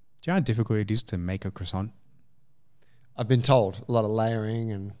you know how difficult it is to make a croissant? I've been told a lot of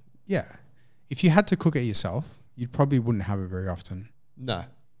layering and... Yeah. If you had to cook it yourself, you probably wouldn't have it very often. No.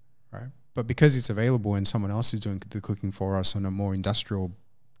 Right? But because it's available and someone else is doing the cooking for us on a more industrial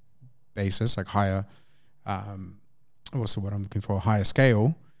basis, like higher, what's the word I'm looking for? Higher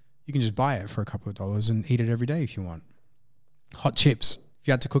scale, you can just buy it for a couple of dollars and eat it every day if you want. Hot chips, if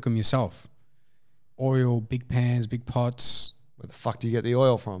you had to cook them yourself. Oil, big pans, big pots. Where the fuck do you get the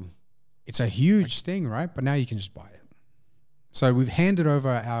oil from? It's a huge thing, right? But now you can just buy it. So we've handed over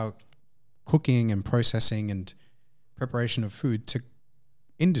our cooking and processing and preparation of food to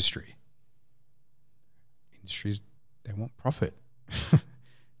industry. Industries, they want profit.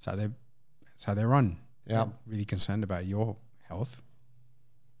 That's how they run. Yeah. They're really concerned about your health.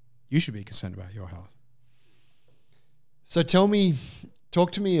 You should be concerned about your health. So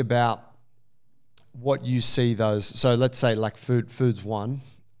talk to me about what you see those. So let's say like food's one.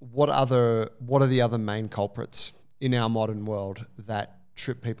 What are the other main culprits in our modern world that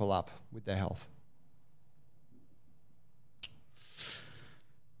trip people up with their health?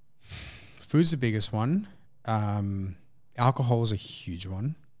 Food's the biggest one. Alcohol is a huge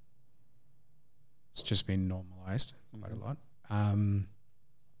one. It's just been normalized quite a lot.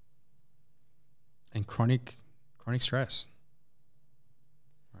 And chronic stress.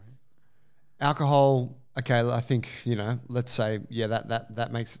 Right. Alcohol, okay, I think, let's say, that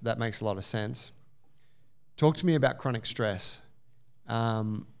makes a lot of sense. Talk to me about chronic stress.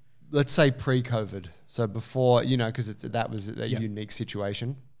 Let's say pre-COVID. So before, because that was a unique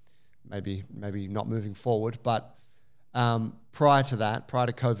situation. Maybe not moving forward, but Prior to that, prior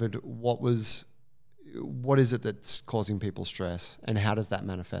to COVID, what is it that's causing people stress, and how does that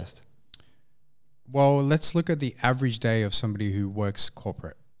manifest? Well, let's look at the average day of somebody who works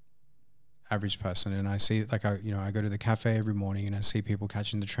corporate, average person. And I see, like, I go to the cafe every morning and I see people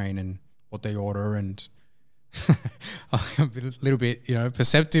catching the train and what they order, and I'm a little bit,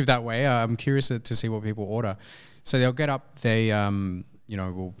 perceptive that way. I'm curious to see what people order. So they'll get up, they,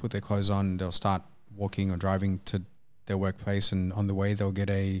 will put their clothes on, they'll start walking or driving to their workplace, and on the way they'll get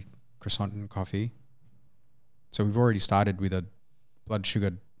a croissant and coffee. So we've already started with a blood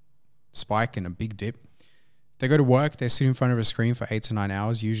sugar spike and a big dip. They go to work, they sit in front of a screen for 8 to 9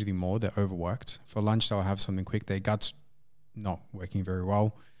 hours, usually more, they're overworked. For lunch, they'll have something quick. Their gut's not working very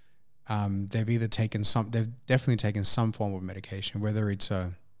well. They've definitely taken some form of medication, whether it's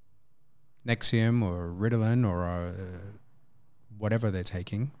a Nexium or Ritalin or whatever they're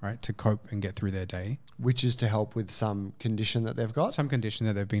taking, right, to cope and get through their day. Which is to help with some condition that they've got? Some condition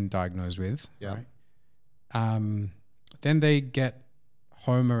that they've been diagnosed with. Yeah. Right? Then they get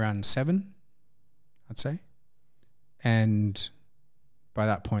home around 7, I'd say. And by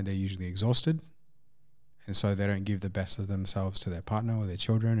that point, they're usually exhausted. And so they don't give the best of themselves to their partner or their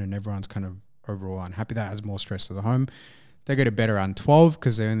children, and everyone's kind of overall unhappy. That adds more stress to the home. They go to bed around 12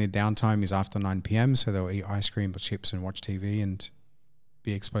 because their only downtime is after 9 p.m. So they'll eat ice cream or chips and watch TV and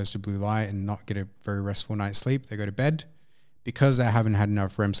be exposed to blue light and not get a very restful night's sleep. They go to bed. Because they haven't had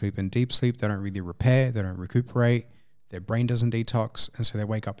enough REM sleep and deep sleep, they don't really repair, they don't recuperate, their brain doesn't detox, and so they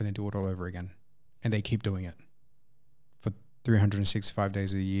wake up and they do it all over again. And they keep doing it for 365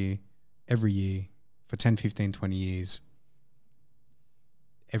 days a year, every year, for 10, 15, 20 years,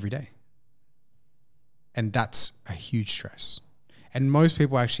 every day. And that's a huge stress. And most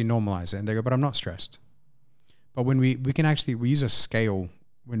people actually normalize it and they go, but I'm not stressed. But when we use a scale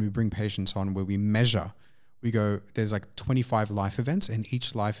when we bring patients on where we measure. We go, there's like 25 life events, and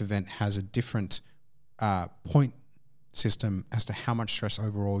each life event has a different point system as to how much stress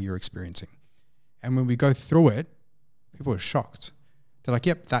overall you're experiencing. And when we go through it, people are shocked. They're like,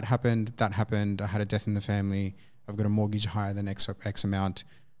 yep, that happened. I had a death in the family. I've got a mortgage higher than X amount.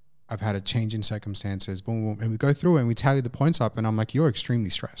 I've had a change in circumstances. Boom, boom. And we go through it and we tally the points up, and I'm like, you're extremely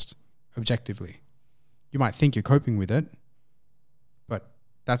stressed, objectively. You might think you're coping with it, but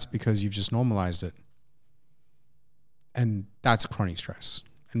that's because you've just normalized it. And that's chronic stress.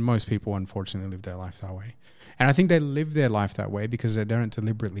 And most people, unfortunately, live their life that way. And I think they live their life that way because they don't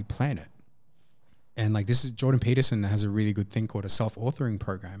deliberately plan it. And like Jordan Peterson has a really good thing called a self-authoring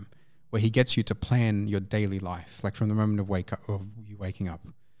program where he gets you to plan your daily life, like from the moment of you waking up.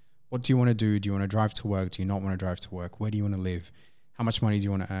 What do you want to do? Do you want to drive to work? Do you not want to drive to work? Where do you want to live? How much money do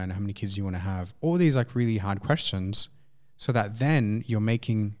you want to earn? How many kids do you want to have? All these like really hard questions, so that then you're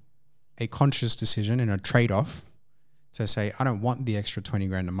making a conscious decision and a trade-off to say, I don't want the extra 20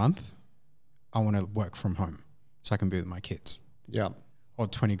 grand a month. I want to work from home so I can be with my kids. Yeah. Or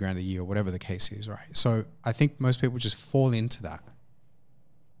 20 grand a year, whatever the case is, right? So I think most people just fall into that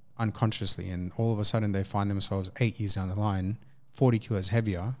unconsciously, and all of a sudden they find themselves 8 years down the line, 40 kilos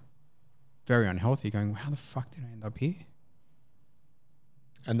heavier, very unhealthy, going, how the fuck did I end up here?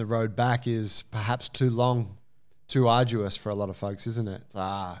 And the road back is perhaps too long, too arduous for a lot of folks, isn't it?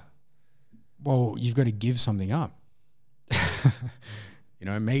 Well, you've got to give something up.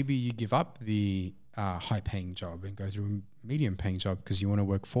 Maybe you give up the high-paying job and go through a medium-paying job because you want to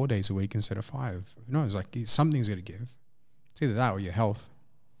work 4 days a week instead of 5. Who knows? Like, something's got to give. It's either that or your health.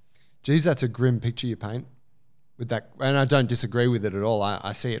 Geez, that's a grim picture you paint with that. And I don't disagree with it at all.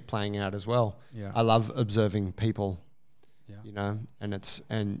 I see it playing out as well. Yeah. I love observing people, yeah.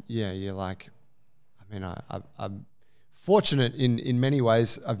 You're like, I mean, I'm fortunate in many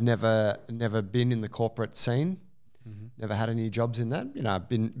ways. I've never been in the corporate scene. Mm-hmm. Never had any jobs in that. I've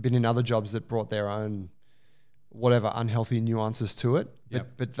been in other jobs that brought their own whatever unhealthy nuances to it.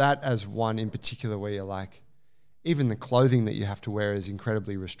 But that as one in particular where you're like, even the clothing that you have to wear is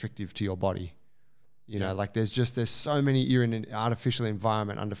incredibly restrictive to your body. Like there's so many, you're in an artificial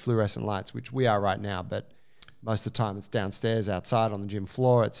environment under fluorescent lights, which we are right now, but most of the time it's downstairs, outside on the gym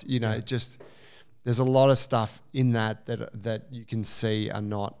floor. It's, it just, there's a lot of stuff in that you can see are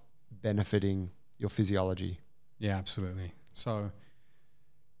not benefiting your physiology. Yeah, absolutely. So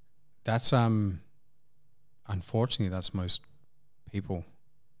that's, unfortunately, that's most people.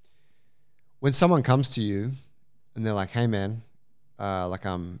 When someone comes to you and they're like, hey man, like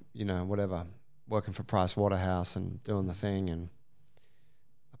I'm, whatever, working for Price Waterhouse and doing the thing, and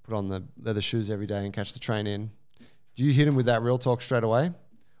I put on the leather shoes every day and catch the train in. Do you hit them with that real talk straight away?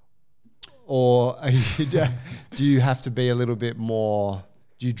 Or do you have to be a little bit more,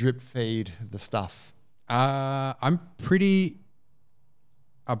 do you drip feed the stuff? I'm pretty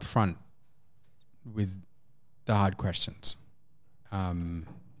upfront with the hard questions.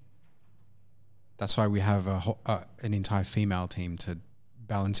 That's why we have an entire female team to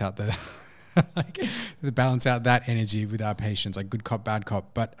balance out the to balance out that energy with our patients, like good cop, bad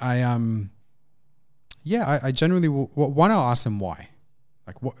cop. But I generally one, I'll ask them why.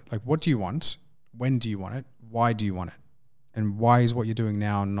 What do you want? When do you want it? Why do you want it? And why is what you're doing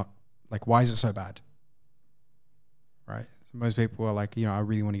now not, like, why is it so bad? Right? So most people are like, I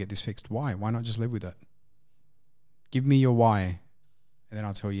really want to get this fixed. Why? Why not just live with it? Give me your why, and then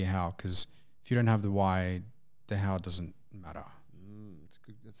I'll tell you how. Because if you don't have the why, the how doesn't matter. It's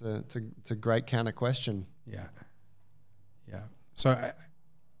good. It's a great counter question. Yeah. So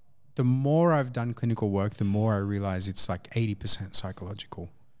the more I've done clinical work, the more I realize it's like 80% psychological.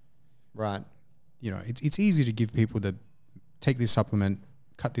 Right. It's easy to give people the take this supplement,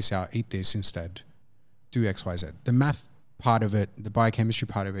 cut this out, eat this instead, do X, Y, Z. The math part of it, the biochemistry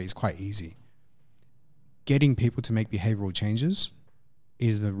part of it is quite easy. Getting people to make behavioral changes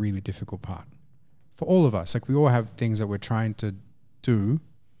is the really difficult part for all of us. Like, we all have things that we're trying to do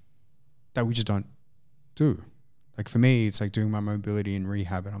that we just don't do. Like, for me, it's like doing my mobility in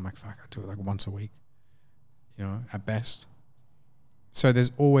rehab, and I'm like, fuck, I do it like once a week, at best. So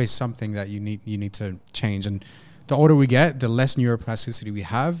there's always something that you need to change. And the older we get, the less neuroplasticity we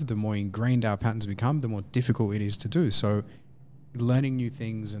have, the more ingrained our patterns become, the more difficult it is to do. So learning new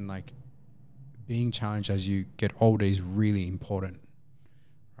things and like being challenged as you get older is really important,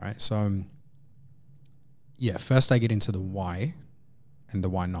 right? So first I get into the why and the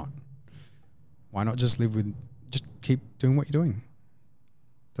why not. Why not just keep doing what you're doing?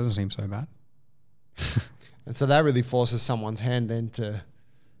 Doesn't seem so bad. And so that really forces someone's hand then to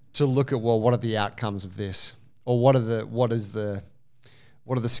look at, well, what are the outcomes of this? Or what are the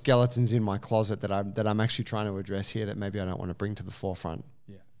skeletons in my closet that I'm actually trying to address here that maybe I don't want to bring to the forefront?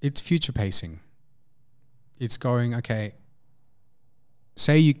 Yeah. It's future pacing. It's going, okay,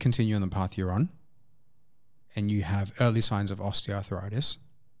 say you continue on the path you're on and you have early signs of osteoarthritis.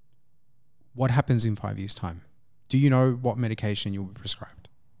 What happens in 5 years' time? Do you know what medication you'll be prescribed?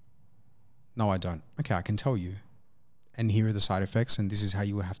 No, I don't. Okay, I can tell you. And here are the side effects, and this is how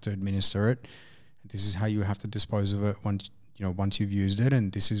you have to administer it. This is how you have to dispose of it once you've used it,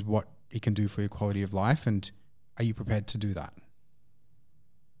 and this is what it can do for your quality of life. And are you prepared to do that?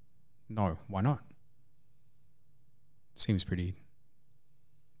 No, why not? Seems pretty,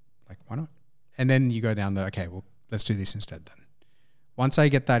 like, why not? And then you go down okay, well, let's do this instead then. Once I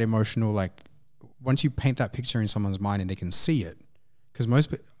get that emotional, like, once you paint that picture in someone's mind and they can see it, because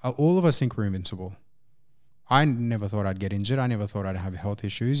all of us think we're invincible. I never thought I'd get injured. I never thought I'd have health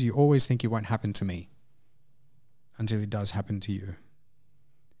issues. You always think it won't happen to me until it does happen to you.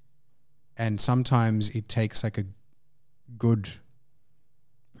 And sometimes it takes like a good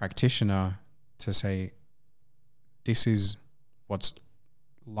practitioner to say, this is what's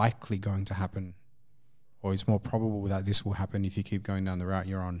likely going to happen, or it's more probable that this will happen if you keep going down the route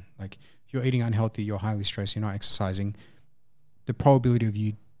you're on. Like, if you're eating unhealthy, you're highly stressed, you're not exercising, the probability of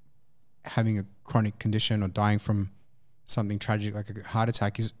you having a chronic condition or dying from something tragic like a heart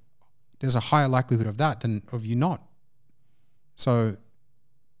attack there's a higher likelihood of that than of you not. So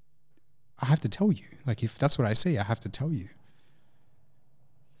I have to tell you, like, if that's what I see, I have to tell you.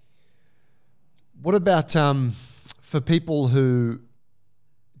 What about for people who,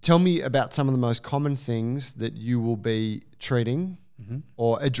 tell me about some of the most common things that you will be treating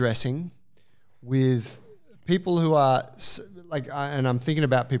or addressing with people who are and I'm thinking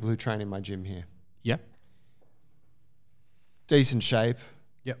about people who train in my gym here. Yeah. Decent shape.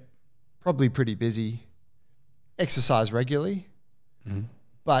 Yep. Probably pretty busy. Exercise regularly. Mm-hmm.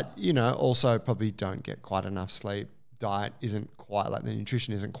 But, also probably don't get quite enough sleep. Diet isn't quite, like, the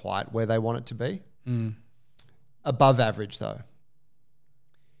nutrition isn't quite where they want it to be. Mm. Above average, though.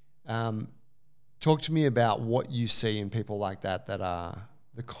 Talk to me about what you see in people like that are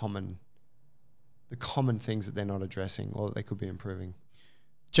the common things that they're not addressing or that they could be improving.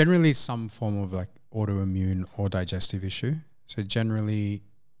 Generally some form of like autoimmune or digestive issue. So generally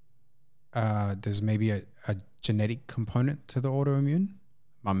there's maybe a genetic component to the autoimmune.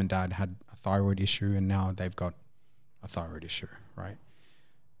 Mum and dad had a thyroid issue and now they've got a thyroid issue, right?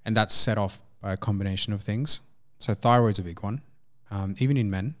 And that's set off by a combination of things. So thyroid's a big one. Even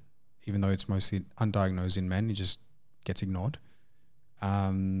in men, even though it's mostly undiagnosed in men, it just gets ignored.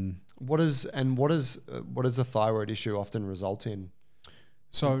 What does a thyroid issue often result in?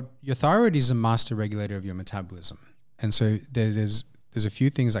 So your thyroid is a master regulator of your metabolism, and so there's a few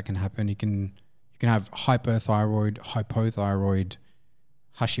things that can happen. You can have hyperthyroid, hypothyroid,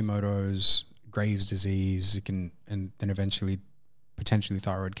 Hashimoto's, Graves' disease, and then eventually potentially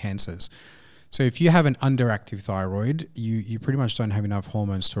thyroid cancers. So if you have an underactive thyroid, you pretty much don't have enough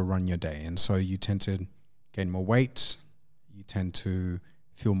hormones to run your day. And so you tend to gain more weight. You tend to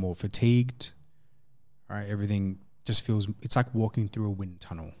feel more fatigued, right? Everything just feels, it's like walking through a wind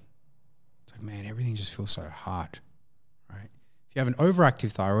tunnel. It's like, man, everything just feels so hard, right? If you have an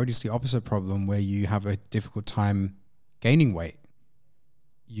overactive thyroid, it's the opposite problem where you have a difficult time gaining weight.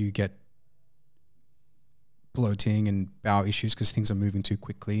 You get bloating and bowel issues because things are moving too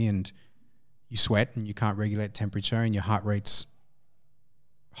quickly, and you sweat and you can't regulate temperature, and your heart rate's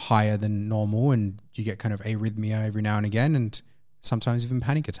higher than normal, and you get kind of arrhythmia every now and again, and sometimes even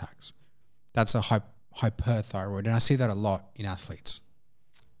panic attacks. That's a hyperthyroid, and I see that a lot in athletes.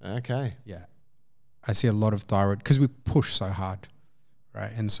 Okay. Yeah. I see a lot of thyroid because we push so hard,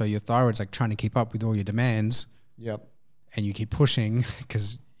 right? And so your thyroid's like trying to keep up with all your demands. Yep. And you keep pushing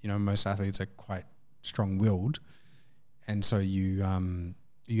because, most athletes are quite strong-willed. And so you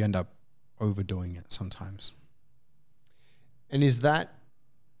end up overdoing it sometimes. And is that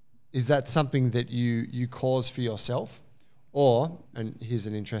something that you cause for yourself? Or, and here's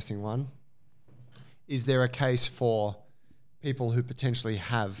an interesting one, is there a case for people who potentially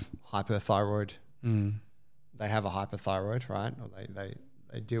have hyperthyroid? They have a hyperthyroid, right? Or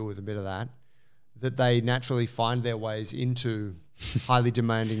they deal with a bit of that they naturally find their ways into highly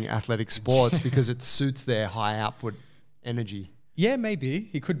demanding athletic sports because it suits their high output energy. Yeah,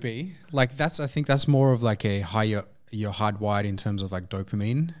 maybe it could be like I think that's more of like a higher, you're hardwired in terms of like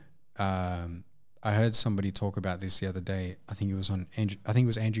dopamine. I heard somebody talk about this the other day. I think it was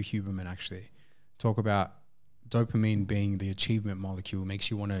Andrew Huberman actually talk about dopamine being the achievement molecule, makes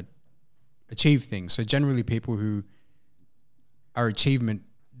you want to achieve things. So generally people who are achievement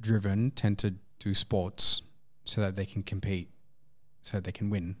driven tend to do sports so that they can compete, so they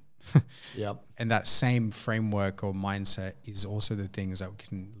can win. Yep. And that same framework or mindset is also the things that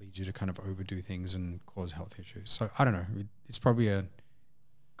can lead you to kind of overdo things and cause health issues. So I don't know. It's probably a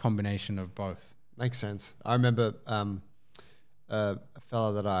combination of both. Makes sense. I remember a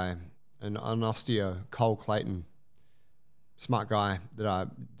fella an osteo, Cole Clayton, smart guy that I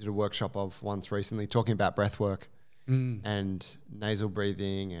did a workshop of once recently, talking about breath work and nasal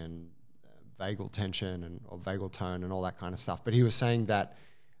breathing and vagal tension or vagal tone and all that kind of stuff. But he was saying that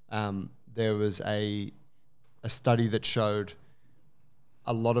there was a study that showed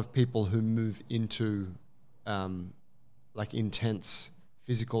a lot of people who move into like intense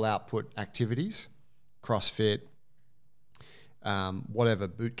physical output activities, CrossFit, whatever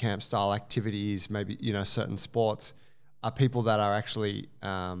boot camp style activities, maybe, certain sports, are people that are actually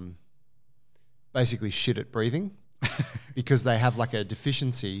basically shit at breathing because they have like a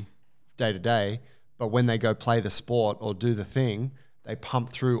deficiency day to day, but when they go play the sport or do the thing, they pump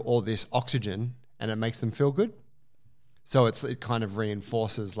through all this oxygen and it makes them feel good. So it kind of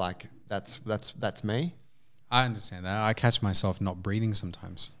reinforces like that's me. I understand that. I catch myself not breathing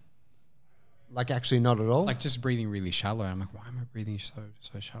sometimes. Like actually not at all? Like just breathing really shallow. I'm like, why am I breathing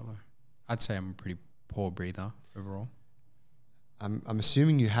so shallow? I'd say I'm a pretty poor breather overall. I'm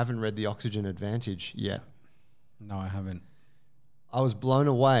assuming you haven't read The Oxygen Advantage yet. No, I haven't. I was blown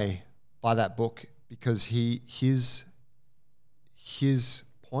away by that book because his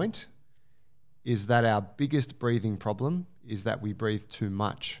point is that our biggest breathing problem is that we breathe too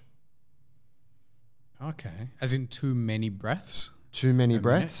much. Okay. As in too many breaths? Too many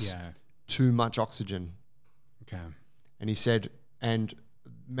breaths? Yeah. Too much oxygen. Okay. And he said, and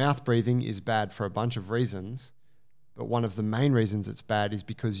mouth breathing is bad for a bunch of reasons, but one of the main reasons it's bad is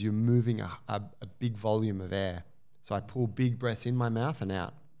because you're moving a big volume of air. So I pull big breaths in my mouth and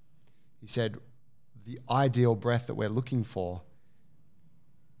out. He said, the ideal breath that we're looking for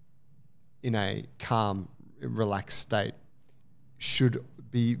in a calm, relaxed state should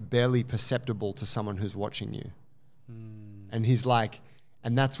be barely perceptible to someone who's watching you. And he's like,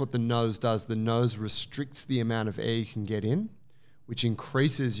 and that's what the nose does. The nose restricts the amount of air you can get in, which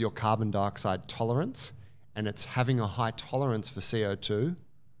increases your carbon dioxide tolerance. And it's having a high tolerance for CO2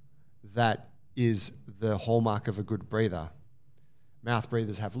 that is the hallmark of a good breather. Mouth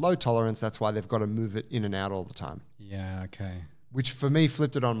breathers have low tolerance. That's why they've got to move it in and out all the time. Yeah, okay. Which for me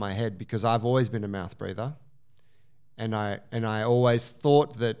flipped it on my head because I've always been a mouth breather. And I always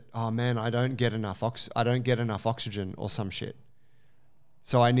thought that, oh man, I don't get enough oxygen or some shit.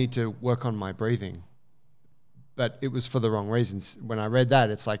 So I need to work on my breathing. But it was for the wrong reasons. When I read that,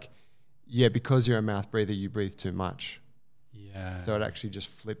 it's like, yeah, because you're a mouth breather, you breathe too much. Yeah. So it actually just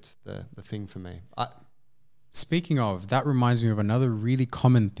flipped the thing for me. Speaking of, that reminds me of another really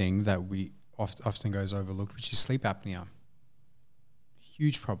common thing that we often goes overlooked, which is sleep apnea.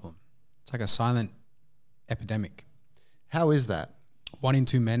 Huge problem. It's like a silent epidemic. How is that? 1 in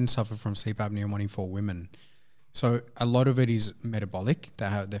 2 men suffer from sleep apnea and 1 in 4 women. So a lot of it is metabolic.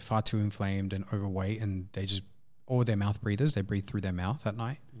 They're far too inflamed and overweight, and or they're mouth breathers. They breathe through their mouth at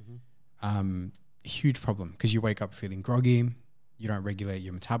night. Huge problem because you wake up feeling groggy. You don't regulate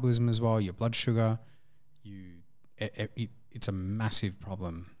your metabolism as well, your blood sugar. It's a massive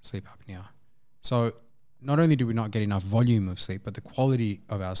problem, sleep apnea. So not only do we not get enough volume of sleep, but the quality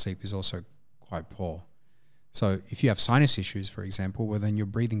of our sleep is also quite poor. So if you have sinus issues, for example, well, then you're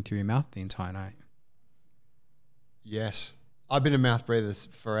breathing through your mouth the entire night. Yes. I've been a mouth breather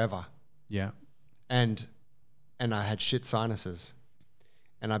forever. Yeah. And I had shit sinuses.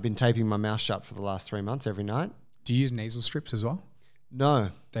 And I've been taping my mouth shut for the last 3 months every night. Do you use nasal strips as well?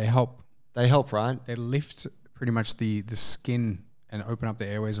 No. They help. They help, right? They lift pretty much the skin and open up the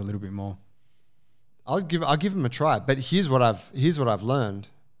airways a little bit more. I'll give them a try. But here's what I've learned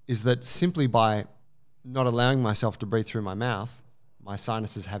is that simply by not allowing myself to breathe through my mouth, my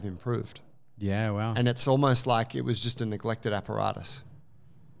sinuses have improved. Yeah, wow. And it's almost like it was just a neglected apparatus.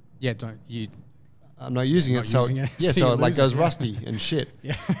 Yeah, I'm not using it, so it like goes rusty and shit.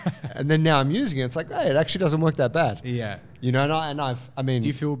 Yeah. And then now I'm using it. It's like, hey, it actually doesn't work that bad. Yeah. You know, I mean, do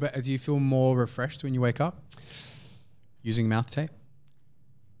you feel more refreshed when you wake up using mouth tape?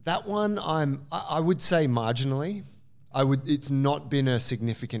 That one, I would say marginally. It's not been a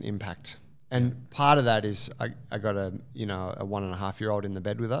significant impact. And part of that is I got a 1.5-year-old in the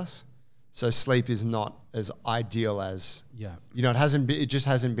bed with us. So sleep is not as ideal as, it just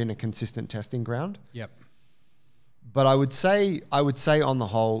hasn't been a consistent testing ground. Yep. But I would say on the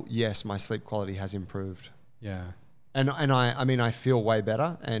whole, yes, my sleep quality has improved. Yeah. And I feel way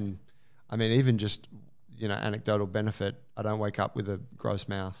better. And I mean, even just, anecdotal benefit, I don't wake up with a gross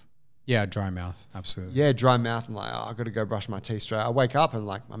mouth. Yeah, dry mouth. Absolutely. Yeah, dry mouth. I'm like, I got to go brush my teeth straight. I wake up and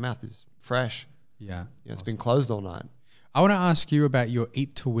like my mouth is fresh. Yeah. It's been closed all night. I want to ask you about your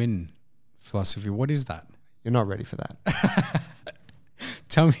eat to win philosophy. What is that? You're not ready for that.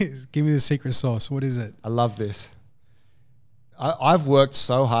 Give me the secret sauce. What is it? I love this. I've worked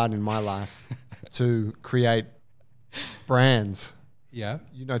so hard in my life to create brands. Yeah.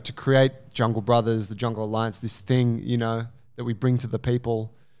 To create Jungle Brothers, the Jungle Alliance, this thing, that we bring to the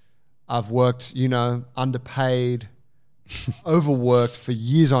people. I've worked, underpaid, overworked for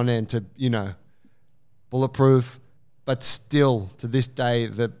years on end to, bulletproof. But still, to this day,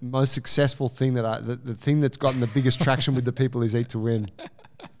 the most successful thing the thing that's gotten the biggest traction with the people is Eat to Win.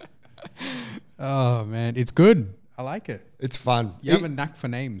 Oh man, it's good. I like it. It's fun. You have a knack for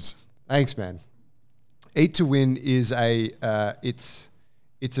names. Thanks, man. Eat to Win is it's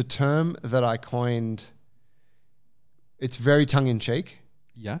a term that I coined. It's very tongue in cheek.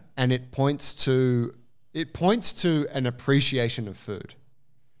 Yeah, and it points to an appreciation of food.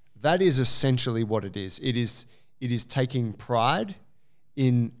 That is essentially what it is. It is taking pride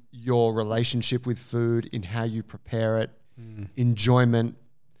in your relationship with food, in how you prepare it, enjoyment.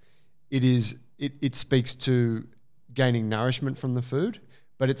 It speaks to gaining nourishment from the food,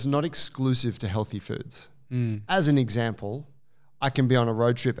 but it's not exclusive to healthy foods. As an example, I can be on a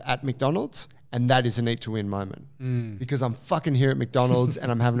road trip at McDonald's and that is an Eat to Win moment because I'm fucking here at McDonald's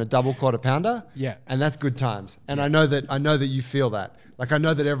and I'm having a double quarter pounder. Yeah. And that's good times. And I know that you feel that. Like I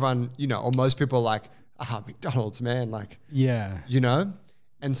know that everyone, or most people are like, McDonald's, man. Like, yeah.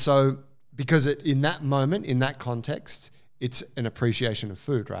 And so because in that moment, in that context, it's an appreciation of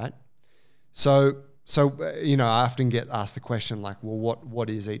food, right? So I often get asked the question like, well, what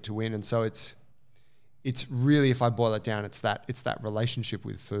is Eat to Win? And so it's really, if I boil it down, it's that relationship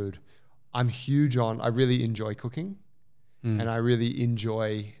with food. I really enjoy cooking and I really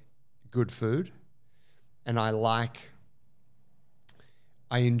enjoy good food. And I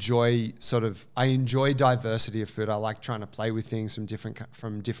enjoy diversity of food. I like trying to play with things from different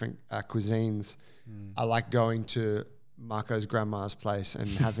cuisines. I like going to Marco's grandma's place and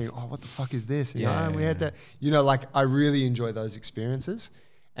having, what the fuck is this? We had that, I really enjoy those experiences.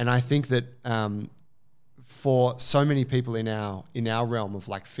 And I think that, for so many people in our realm of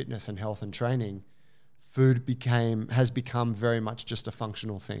like fitness and health and training, food has become very much just a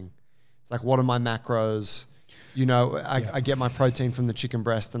functional thing. It's like, what are my macros? I get my protein from the chicken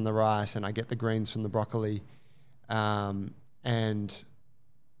breast and the rice, and I get the greens from the broccoli, and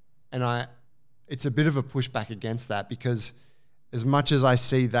it's a bit of a pushback against that because as much as I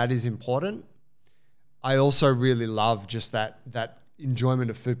see that is important, I also really love just that enjoyment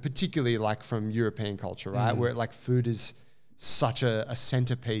of food, particularly like from European culture, right? Where like food is such a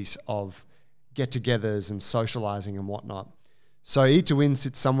centerpiece of get-togethers and socializing and whatnot. So Eat to Win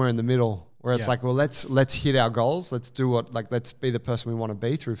sits somewhere in the middle where it's like, well, let's hit our goals. Let's do let's be the person we want to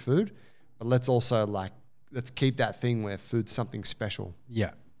be through food, but let's also let's keep that thing where food's something special.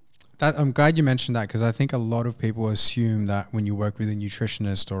 Yeah. I'm glad you mentioned that, because I think a lot of people assume that when you work with a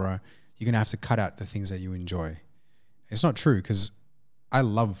nutritionist you're going to have to cut out the things that you enjoy. It's not true, because I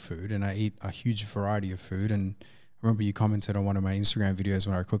love food and I eat a huge variety of food. And I remember you commented on one of my Instagram videos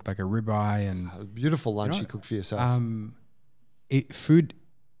when I cooked like a ribeye and A beautiful lunch you cooked for yourself. Food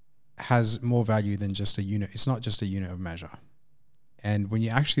has more value than just a unit. It's not just a unit of measure. And when you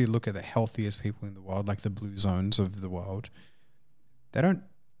actually look at the healthiest people in the world, like the blue zones of the world, they don't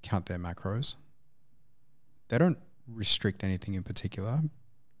count their macros. They don't restrict anything in particular,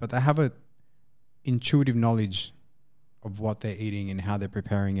 but they have a intuitive knowledge of what they're eating and how they're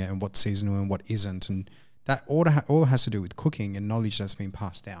preparing it and what's seasonal and what isn't. And that all has to do with cooking and knowledge that's been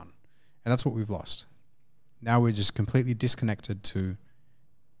passed down. And that's what we've lost. Now we're just completely disconnected to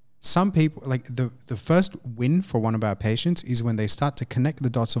some people. Like the first win for one of our patients is when they start to connect the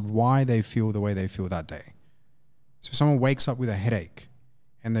dots of why they feel the way they feel that day. So if someone wakes up with a headache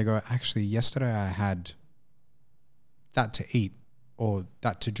and they go, actually, yesterday I had that to eat or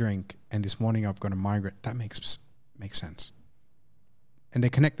that to drink, and this morning I've got a migraine, that makes sense. And they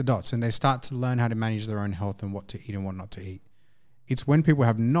connect the dots and they start to learn how to manage their own health and what to eat and what not to eat. It's when people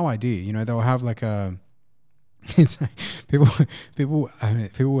have no idea, they'll have like people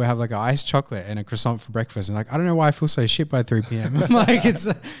will have like an iced chocolate and a croissant for breakfast, and like, I don't know why I feel so shit by 3 p.m. Like it's,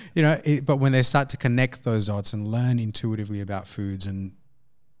 but when they start to connect those dots and learn intuitively about foods, and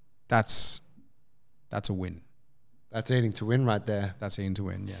that's a win. That's eating to win right there. That's eating to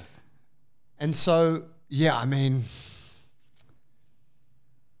win, yeah. And so, yeah, I mean,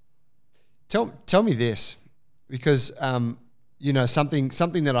 tell me this, because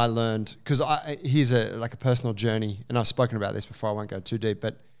something that I learned, because here's a personal journey, and I've spoken about this before, I won't go too deep,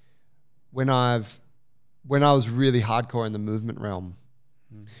 but when I was really hardcore in the movement realm,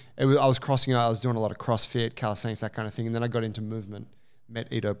 I was crossing out, I was doing a lot of CrossFit, calisthenics, that kind of thing, and then I got into movement,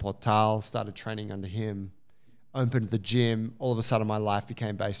 met Ido Portal, started training under him, opened the gym. All of a sudden my life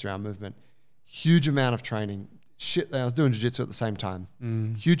became based around movement. Huge amount of training. Shit, I was doing jiu-jitsu at the same time.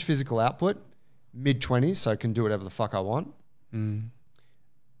 Huge physical output, mid-20s, so I can do whatever the fuck I want. Didn't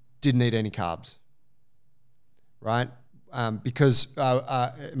eat any carbs, right? Because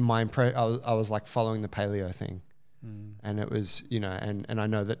I was like following the paleo thing, and it was, and I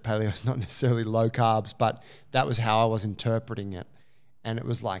know that paleo is not necessarily low carbs, but that was how I was interpreting it. And it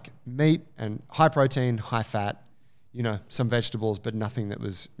was like meat and high protein, high fat, some vegetables, but nothing that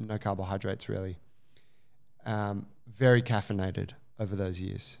was no carbohydrates really. Very caffeinated over those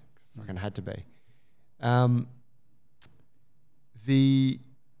years. Fucking had to be. I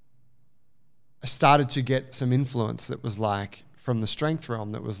started to get some influence that was like from the strength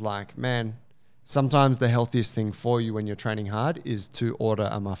realm that was like, man, sometimes the healthiest thing for you when you're training hard is to order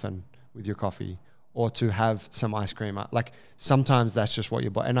a muffin with your coffee or to have some ice cream. Like sometimes that's just what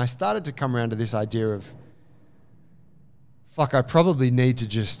your body. And I started to come around to this idea of, fuck, I probably need to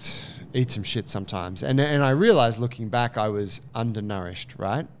just eat some shit sometimes. And I realized looking back, I was undernourished,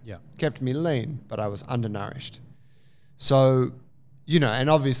 right? Yeah. Kept me lean, but I was undernourished. So, and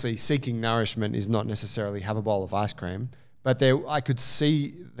obviously seeking nourishment is not necessarily have a bowl of ice cream, but I could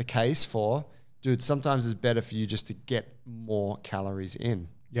see the case for, dude, sometimes it's better for you just to get more calories in.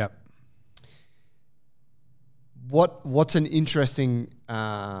 Yep. What's an interesting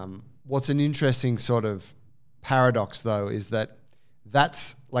sort of paradox though is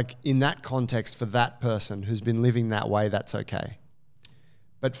that's like in that context for that person who's been living that way, that's okay.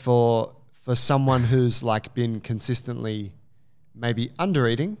 But for someone who's like been consistently maybe under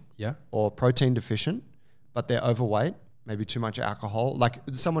eating, or protein deficient, but they're overweight, maybe too much alcohol, like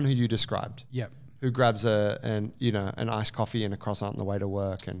someone who you described, who grabs an iced coffee and a croissant on the way to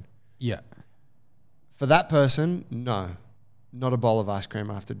work, and for that person, no, not a bowl of ice cream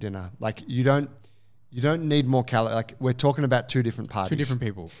after dinner. Like you don't need more calories. Like we're talking about two different parties. Two different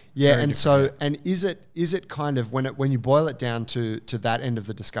people. Yeah. Very and so, and is it kind of, when you boil it down to that end of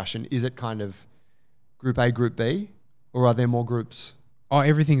the discussion, is it kind of group A, group B, or are there more groups? Oh,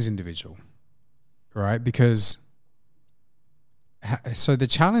 everything's individual, right? Because so the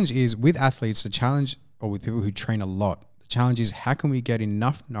challenge is with athletes, or with people who train a lot, the challenge is how can we get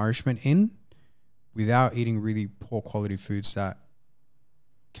enough nourishment in without eating really poor quality foods that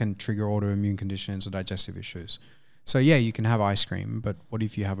can trigger autoimmune conditions or digestive issues. So yeah, you can have ice cream, but what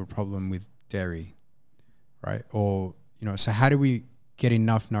if you have a problem with dairy, right? Or, so how do we get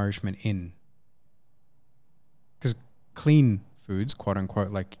enough nourishment in? Because clean foods, quote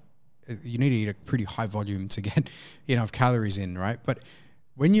unquote, like you need to eat a pretty high volume to get enough calories in, right? But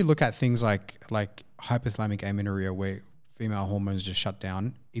when you look at things like hypothalamic amenorrhea, where female hormones just shut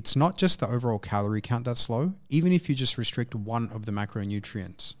down. It's not just the overall calorie count that's low. Even if you just restrict one of the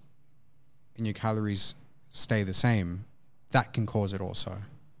macronutrients and your calories stay the same, that can cause it also.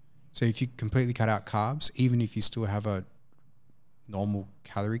 So if you completely cut out carbs, even if you still have a normal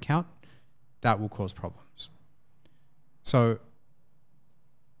calorie count, that will cause problems. So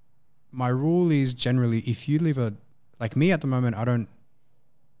my rule is generally, if you live like me at the moment,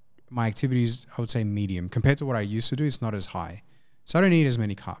 my activities, I would say medium. Compared to what I used to do, it's not as high. So I don't eat as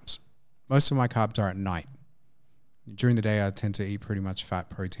many carbs. Most of my carbs are at night. During the day, I tend to eat pretty much fat,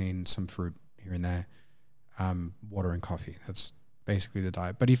 protein, some fruit here and there, water and coffee. That's basically the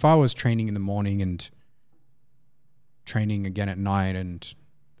diet. But if I was training in the morning and training again at night, and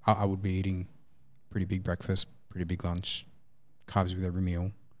I would be eating pretty big breakfast, pretty big lunch, carbs with every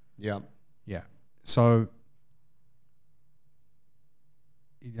meal. Yeah. Yeah. So,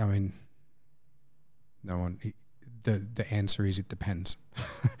 I mean, the answer is it depends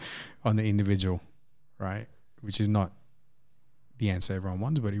on the individual, right? Which is not the answer everyone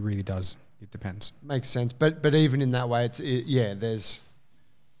wants, but it really does. It depends. Makes sense. But even in that way, it does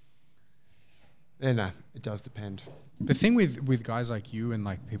depend. The thing with guys like you and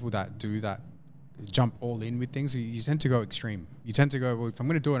like people that do that, jump all in with things, you tend to go extreme. You tend to go, well, if I'm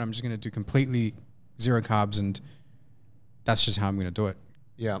going to do it, I'm just going to do completely zero carbs, and that's just how I'm going to do it.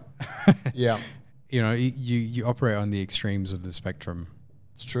 Yeah. Yeah. You know, you operate on the extremes of the spectrum.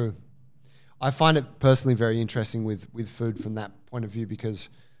 It's true. I find it personally very interesting with food from that point of view, because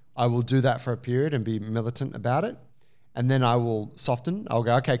I will do that for a period and be militant about it. And then I will soften. I'll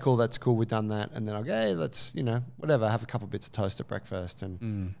go, okay, cool, that's cool, we've done that. And then I'll go, hey, let's, whatever, have a couple bits of toast at breakfast.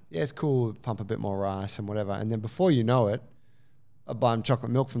 And yeah, it's cool, pump a bit more rice and whatever. And then before you know it, I buy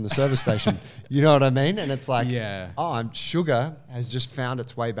chocolate milk from the service station. You know what I mean? And it's like, sugar has just found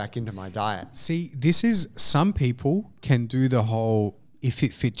its way back into my diet. See, this is, some people can do the whole, if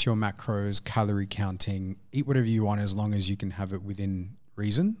it fits your macros, calorie counting, eat whatever you want as long as you can have it within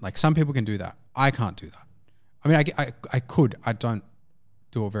reason. Like some people can do that. I can't do that. I mean, I could. I don't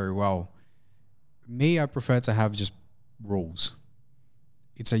do it very well. Me, I prefer to have just rules.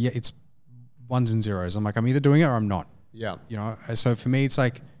 It's ones and zeros. I'm like, I'm either doing it or I'm not. Yeah. You know, so for me, it's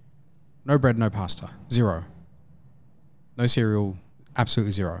like no bread, no pasta, zero. No cereal,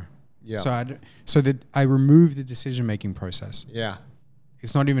 absolutely zero. Yeah. So that I remove the decision-making process. Yeah.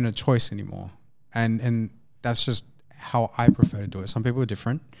 It's not even a choice anymore. And that's just how I prefer to do it. Some people are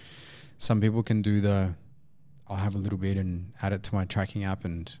different. Some people can do I'll have a little bit and add it to my tracking app.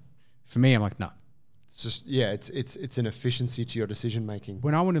 And for me, I'm like, no. It's just, it's an efficiency to your decision making.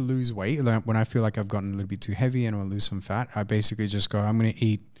 When I want to lose weight, like when I feel like I've gotten a little bit too heavy and I want to lose some fat, I basically just go, I'm going to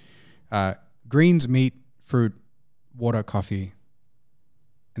eat greens, meat, fruit, water, coffee,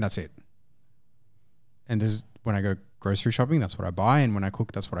 and that's it. And when I go grocery shopping, that's what I buy. And when I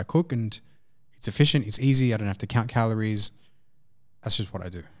cook, that's what I cook. And it's efficient. It's easy. I don't have to count calories. That's just what I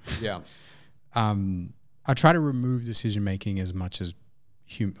do. Yeah. I try to remove decision making as much as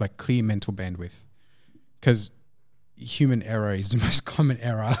like clear mental bandwidth, because human error is the most common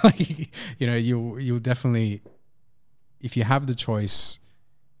error. You know, you'll definitely, if you have the choice,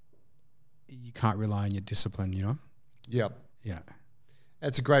 you can't rely on your discipline. You know. Yep. Yeah.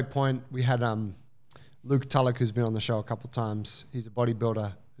 That's a great point. We had Luke Tulloch, who's been on the show a couple of times. He's a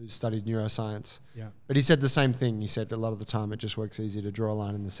bodybuilder who's studied neuroscience. Yeah. But he said the same thing. He said a lot of the time it just works easy to draw a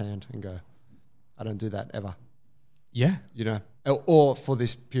line in the sand and go, I don't do that ever. Yeah. You know, or for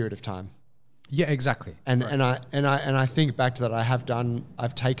this period of time. Yeah, exactly. And right. and I think back to that.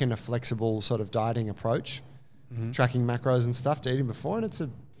 I've taken a flexible sort of dieting approach, tracking macros and stuff to eating before,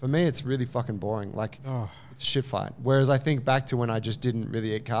 and for me it's really fucking boring. Like it's a shit fight. Whereas I think back to when I just didn't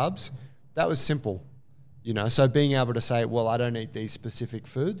really eat carbs, that was simple. You know, so being able to say, well, I don't eat these specific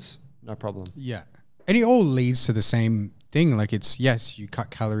foods, no problem. Yeah. And it all leads to the same thing. Like it's, yes, you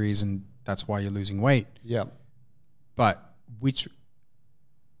cut calories and that's why you're losing weight. Yeah. But which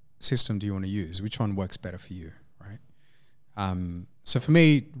system do you want to use? Which one works better for you, right? So for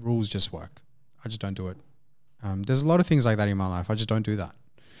me, rules just work. I just don't do it. There's a lot of things like that in my life. I just don't do that.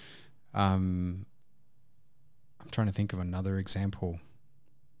 I'm trying to think of another example.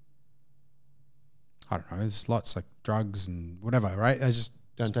 I don't know. There's lots like drugs and whatever, right? I just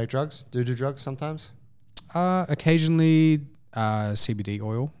don't take drugs. Do drugs sometimes? Occasionally, CBD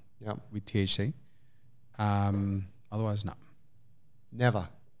oil. Yeah. With THC. Otherwise, no. Never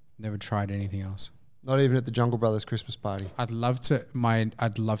tried anything else. Not even at the Jungle Brothers Christmas party. I'd love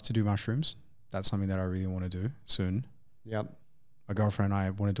to do mushrooms. That's something that I really want to do soon. Yep. My girlfriend and I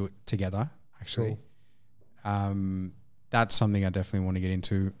want to do it together, actually. Cool. That's something I definitely want to get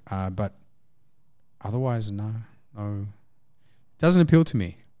into. But otherwise, no Doesn't appeal to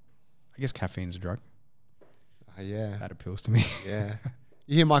me. I guess caffeine's a drug. Yeah. That appeals to me. Yeah.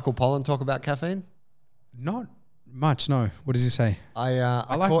 You hear Michael Pollan talk about caffeine? Not much, no. What does he say?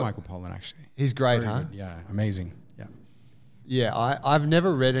 I like Michael Pollan, actually. He's great, Very huh? good. Yeah, amazing. Yeah. Yeah, I've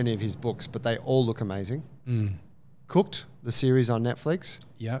never read any of his books, but they all look amazing. Cooked, the series on Netflix.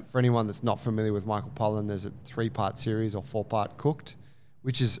 Yeah. For anyone that's not familiar with Michael Pollan, there's a 3-part series or 4-part Cooked,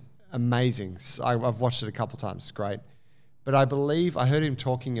 which is amazing. So I've watched it a couple times. It's great. But I believe I heard him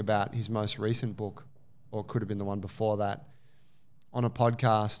talking about his most recent book, or it could have been the one before that, on a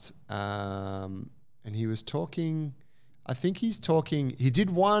podcast. And he was talking, he did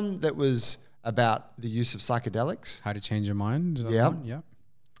one that was about the use of psychedelics. How to Change Your Mind. Is that Yeah. one? Yeah.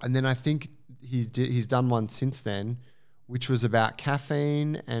 And then I think he's done one since then, which was about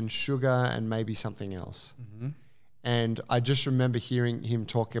caffeine and sugar and maybe something else. And I just remember hearing him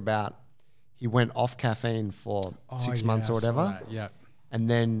talk about he went off caffeine for 6 months or I saw whatever. that, yeah. And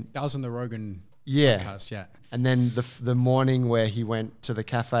then, That was on the Rogan yeah. podcast, yeah. And then the morning where he went to the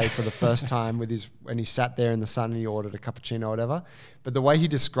cafe for the first time when he sat there in the sun and he ordered a cappuccino or whatever. But the way he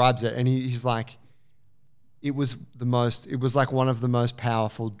describes it, and he's like, it was like one of the most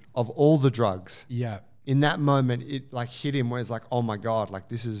powerful of all the drugs. Yeah. In that moment, it like hit him where it's like, oh my God, like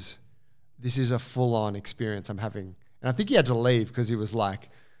this is a full on experience I'm having. And I think he had to leave because he was like,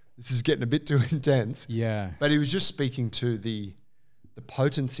 this is getting a bit too intense. Yeah. But he was just speaking to the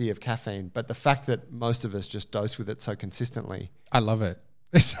potency of caffeine, but the fact that most of us just dose with it so consistently. I love it.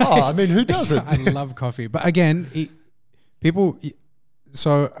 Oh, I mean, who doesn't? I love coffee. But again,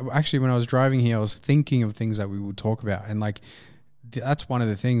 so actually when I was driving here, I was thinking of things that we would talk about. And like, that's one of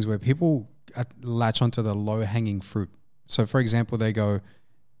the things where people latch onto the low hanging fruit. So for example, they go,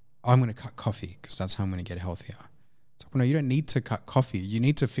 I'm going to cut coffee because that's how I'm going to get healthier. It's like, well, no, you don't need to cut coffee. You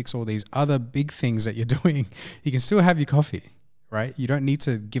need to fix all these other big things that you're doing. You can still have your coffee, right? You don't need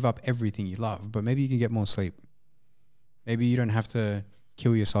to give up everything you love, but maybe you can get more sleep. Maybe you don't have to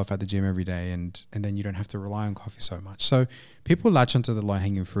kill yourself at the gym every day and then you don't have to rely on coffee so much. So people latch onto the low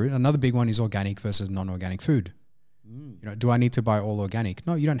hanging fruit. Another big one is organic versus non-organic food. You know, do I need to buy all organic?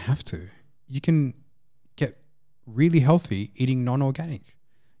 No, you don't have to. You can get really healthy eating non-organic.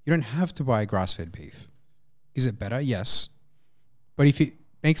 You don't have to buy grass-fed beef. Is it better? Yes. But if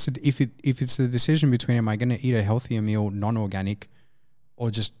it's the decision between am I going to eat a healthier meal non-organic or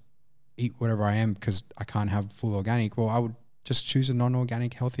just eat whatever I am because I can't have full organic, well, I would just choose a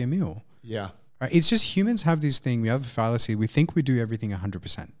non-organic healthier meal. Yeah. Right? It's just humans have this thing. We have a fallacy. We think we do everything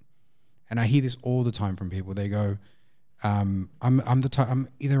 100%. And I hear this all the time from people. They go, I'm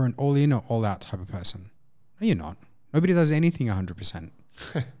either an all in or all out type of person. No, you're not. Nobody does anything 100%.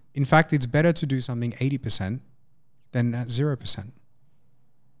 In fact, it's better to do something 80% than at 0%.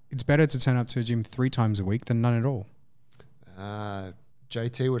 It's better to turn up to a gym 3 times a week than none at all.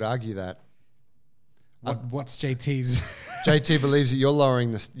 JT would argue that. What's JT's? JT believes that you're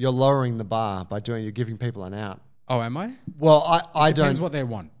lowering the bar by you're giving people an out. Oh, am I? Well, I don't. Depends what they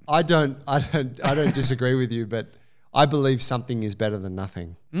want. I don't disagree with you, but I believe something is better than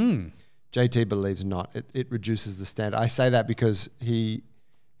nothing. JT believes not. It reduces the standard. I say that because he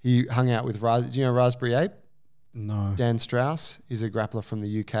hung out with do you know Raspberry Ape? No. Dan Strauss. He's a grappler from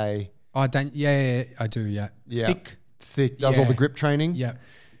the UK. Oh, Dan. Yeah, I do. Yeah. Thick. Does all the grip training. Yeah.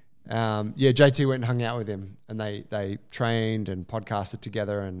 JT went and hung out with him, and they trained and podcasted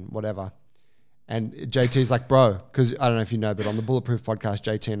together and whatever. And JT's like, bro, because I don't know if you know, but on the Bulletproof podcast,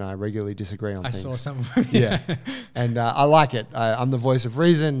 JT and I regularly disagree on things. I saw some. Yeah. And I like it. I'm the voice of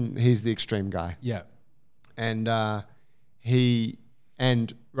reason. He's the extreme guy. Yeah. And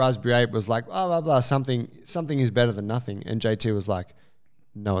and Raspberry Ape was like, blah, blah, blah, something is better than nothing. And JT was like,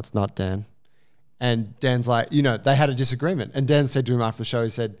 no, it's not, Dan. And Dan's like, they had a disagreement. And Dan said to him after the show, he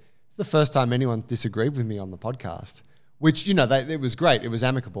said, it's the first time anyone's disagreed with me on the podcast. Which, it was great. It was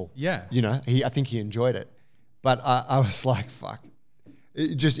amicable. Yeah. I think he enjoyed it. But I was like, fuck.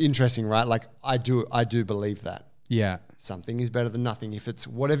 Just interesting, right? Like, I do believe that. Yeah. Something is better than nothing. If it's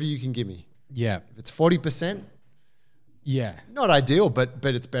whatever you can give me. Yeah. If it's 40%. Yeah. Not ideal, but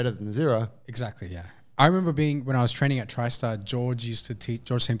it's better than 0. Exactly, yeah. I remember when I was training at TriStar, George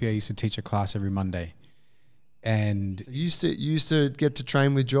St. Pierre used to teach a class every Monday. And you used to get to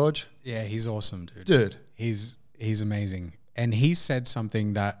train with George? Yeah, he's awesome, Dude. He's amazing. And he said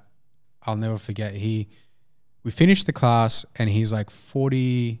something that I'll never forget. We finished the class and he's like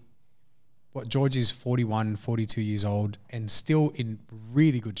George is 41, 42 years old and still in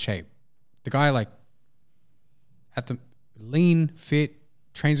really good shape. The guy like at the lean, fit,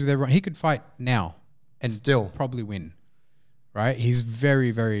 trains with everyone. He could fight now and still probably win, right? He's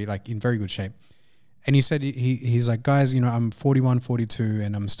very, very in very good shape. And he said, he's like, guys, you know, I'm 41, 42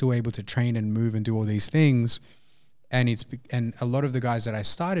 and I'm still able to train and move and do all these things. And and a lot of the guys that I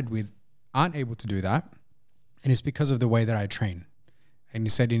started with aren't able to do that. And it's because of the way that I train. And he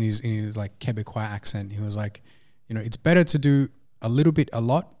said in his like Quebecois accent, he was like, you know, it's better to do a little bit a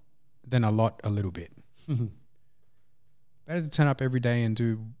lot than a lot a little bit. Better to turn up every day and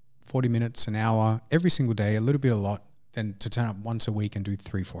do 40 minutes, an hour, every single day, a little bit a lot, than to turn up once a week and do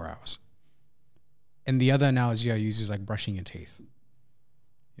 3-4 hours. And the other analogy I use is like brushing your teeth.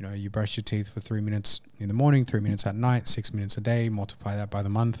 You know, you brush your teeth for 3 minutes in the morning, 3 minutes at night, 6 minutes a day, multiply that by the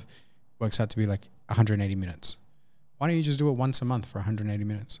month, works out to be like 180 minutes. Why don't you just do it once a month for 180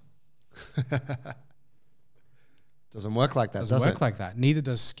 minutes? Doesn't work like that, does it? Like that. Neither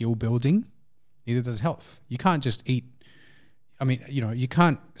does skill building, neither does health. You can't just eat. I mean, you know, you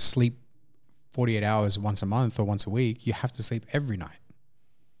can't sleep 48 hours once a month or once a week. You have to sleep every night.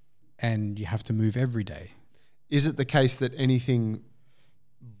 And you have to move every day. Is it the case that anything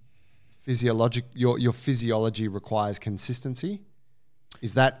your physiology requires consistency?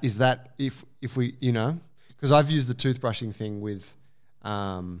 Is that if we, you know, because I've used the toothbrushing thing with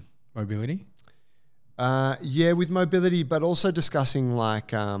mobility? Yeah, with mobility, but also discussing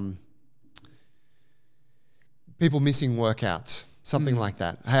like people missing workouts, something like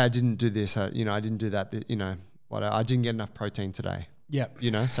that. Hey, I didn't do this, you know, I didn't do that, you know, I didn't get enough protein today. Yeah.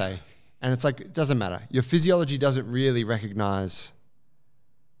 You know, say. And it's like, it doesn't matter. Your physiology doesn't really recognize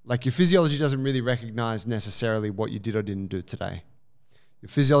necessarily what you did or didn't do today. Your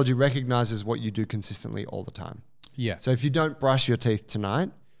physiology recognizes what you do consistently all the time. Yeah. So if you don't brush your teeth tonight,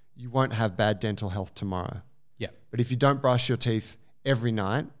 you won't have bad dental health tomorrow. Yeah. But if you don't brush your teeth every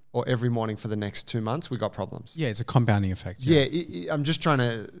night or every morning for the next 2 months, we got problems. Yeah, it's a compounding effect. Yeah, I'm just trying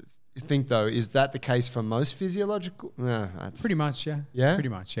to think though, is that the case for most physiological? Pretty much, yeah. Yeah? Pretty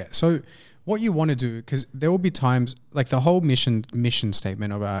much, yeah. So what you want to do, because there will be times, like the whole mission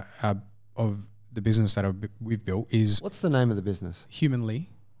statement of of the business that we've built is... What's the name of the business? Humanly.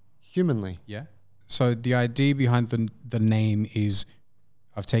 Humanly. Yeah. So the idea behind the name is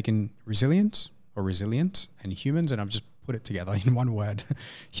I've taken resilience or resilient and humans and I've just put it together in one word.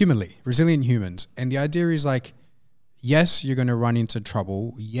 Humanly, resilient humans. And the idea is like, yes, you're going to run into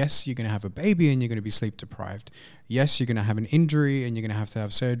trouble. Yes, you're going to have a baby and you're going to be sleep deprived. Yes, you're going to have an injury and you're going to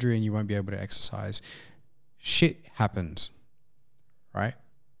have surgery and you won't be able to exercise. Shit happens, right?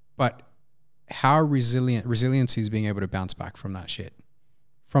 But how resiliency is being able to bounce back from that shit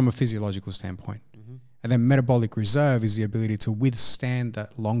from a physiological standpoint. Mm-hmm. And then metabolic reserve is the ability to withstand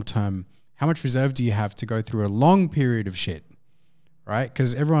that long-term. How much reserve do you have to go through a long period of shit, right?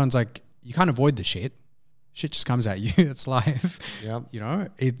 Because everyone's like, you can't avoid the shit. Shit just comes at you. It's life. Yeah. You know,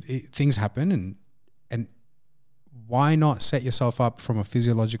 things happen and why not set yourself up from a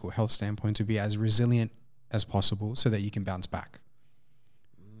physiological health standpoint to be as resilient as possible so that you can bounce back?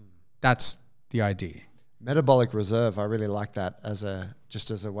 That's the idea. Metabolic reserve, I really like that as a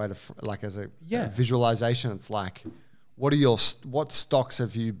way to a visualization. It's like, what stocks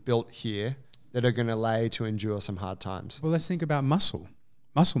have you built here that are going to lay to endure some hard times? Well, let's think about muscle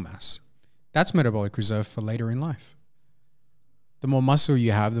mass. That's metabolic reserve for later in life. The more muscle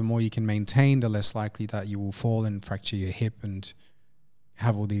you have, the more you can maintain, the less likely that you will fall and fracture your hip and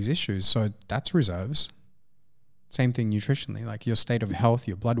have all these issues. So that's reserves. Same thing nutritionally, like your state of health,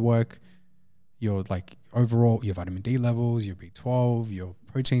 your blood work, your like overall, your vitamin D levels, your B12, your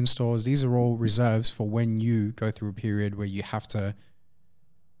protein stores. These are all reserves for when you go through a period where you have to,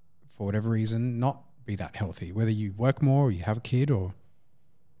 for whatever reason, not be that healthy, whether you work more or you have a kid or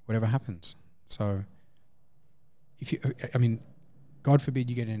whatever happens. So God forbid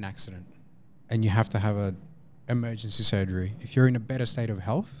you get in an accident and you have to have a emergency surgery. If you're in a better state of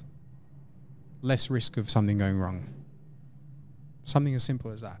health, less risk of something going wrong. Something as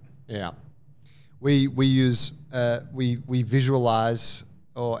simple as that. Yeah. We visualize,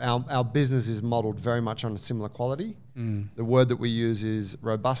 or our business is modeled very much on a similar quality. The word that we use is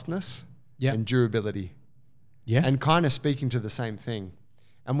robustness and durability. Yeah. And kind of speaking to the same thing.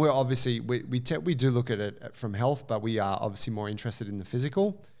 And we're obviously, we do look at it from health, but we are obviously more interested in the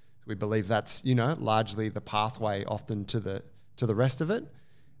physical. We believe that's, you know, largely the pathway often to the rest of it.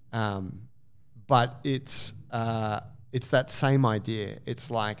 But it's that same idea. It's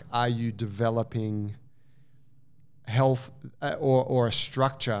like, are you developing health or a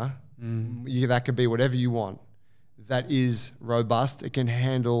structure? That could be whatever you want. That is robust. It can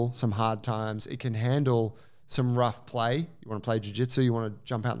handle some hard times. It can handle some rough play. You want to play jiu-jitsu, you want to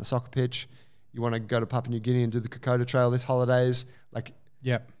jump out in the soccer pitch, you want to go to Papua New Guinea and do the Kokoda Trail this holidays. Like,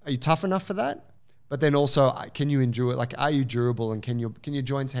 are you tough enough for that? But then also, can you endure it? Like, are you durable and can your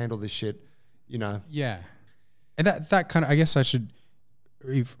joints handle this shit? you know. Yeah. And that kind of, I guess I should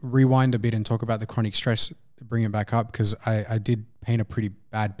rewind a bit and talk about the chronic stress, bring it back up, because I did paint a pretty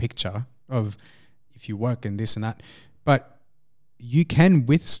bad picture of if you work and this and that. But you can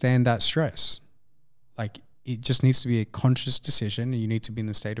withstand that stress. Like, it just needs to be a conscious decision, and you need to be in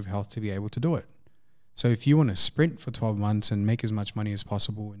the state of health to be able to do it. So if you want to sprint for 12 months and make as much money as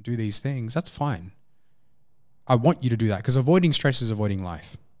possible and do these things, that's fine. I want you to do that, because avoiding stress is avoiding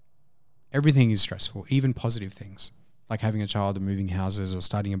life. Everything is stressful, even positive things like having a child or moving houses or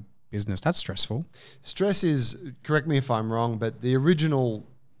starting a business. That's stressful. Stress is, correct me if I'm wrong, but the original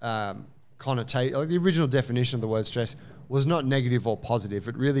connotation, like the original definition of the word stress was not negative or positive.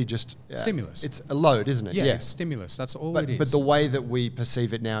 It really just... stimulus. It's a load, isn't it? Yeah, it's stimulus. That's all it is. But the way that we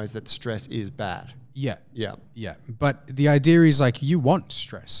perceive it now is that stress is bad. Yeah. Yeah. Yeah. But the idea is, like, you want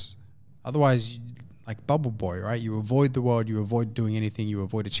stress. Otherwise, like Bubble Boy, right? You avoid the world, you avoid doing anything, you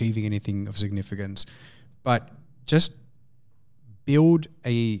avoid achieving anything of significance. But just build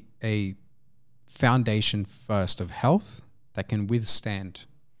a foundation first of health that can withstand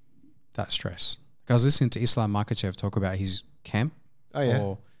that stress. I was listening to Islam Makhachev talk about his camp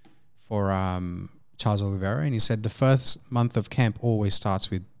for Charles Oliveira, and he said the first month of camp always starts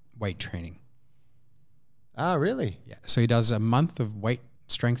with weight training. Ah, really? Yeah. So he does a month of weight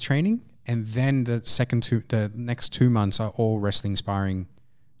strength training, and then the next 2 months are all wrestling, sparring,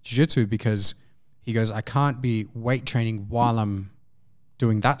 jiu-jitsu, because he goes, I can't be weight training while I'm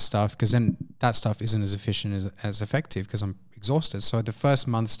doing that stuff, because then that stuff isn't as efficient as effective, because I'm exhausted. So the first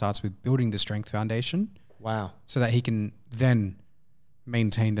month starts with building the strength foundation. Wow. So that he can then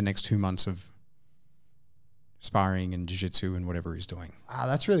maintain the next 2 months of sparring and jiu-jitsu and whatever he's doing. Ah,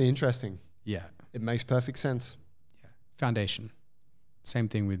 that's really interesting. Yeah. It makes perfect sense. Yeah. Foundation. Same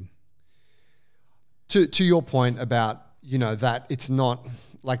thing with... To your point about, you know, that it's not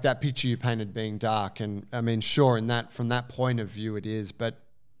like that picture you painted being dark. And I mean, sure, from that point of view it is. But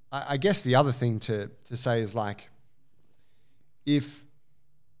I guess the other thing to say is, like, if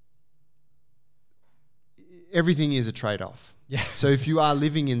everything is a trade-off. Yeah. So if you are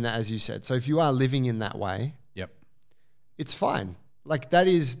living in that, as you said, so if you are living in that way, Yep. it's fine. Like, that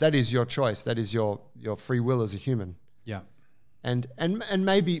is your choice. That is your free will as a human. Yeah. And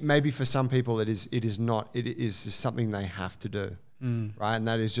maybe for some people it is not. It is something they have to do, right? And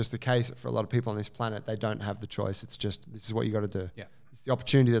that is just the case for a lot of people on this planet. They don't have the choice. It's just, this is what you got to do. Yeah. It's the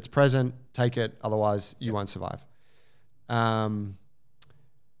opportunity that's present. Take it. Otherwise, you won't survive. But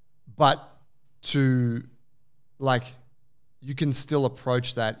to, like, you can still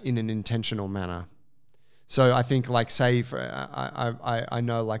approach that in an intentional manner. So I think, like, say, I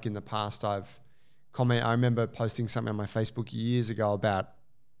know, like, in the past I remember posting something on my Facebook years ago about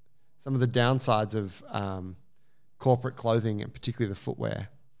some of the downsides of corporate clothing, and particularly the footwear.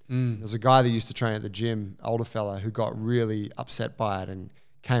 There's a guy that used to train at the gym, older fella, who got really upset by it and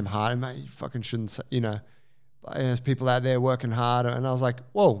came hard. And, mate, you fucking shouldn't, there's people out there working hard. And I was like,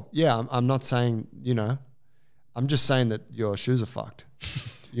 whoa, yeah, I'm not saying, I'm just saying that your shoes are fucked.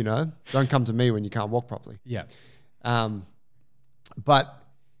 Don't come to me when you can't walk properly. Yeah. But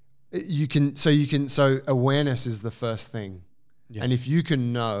so awareness is the first thing. Yeah. And if you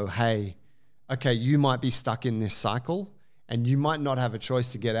can know, hey, okay, you might be stuck in this cycle and you might not have a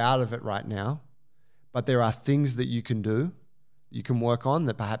choice to get out of it right now, but there are things that you can do, you can work on,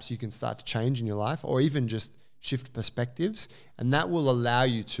 that perhaps you can start to change in your life, or even just shift perspectives. And that will allow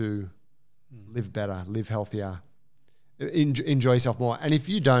you to live better, live healthier, enjoy yourself more. And if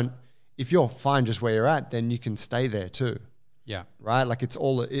you're fine just where you're at, then you can stay there too. Yeah. Right? Like, it's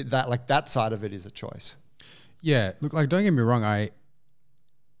all that side of it is a choice. Yeah. Look, like, don't get me wrong.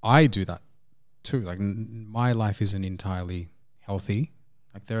 I do that too. Like, my life isn't entirely healthy.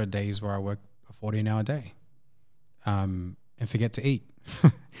 Like, there are days where I work a 14-hour day, and forget to eat.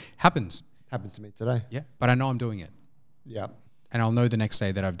 Happens. Happened to me today. Yeah. But I know I'm doing it. Yeah. And I'll know the next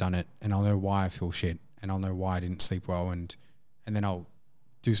day that I've done it, and I'll know why I feel shit, and I'll know why I didn't sleep well, and then I'll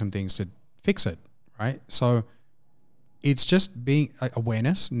do some things to fix it. Right. So it's just being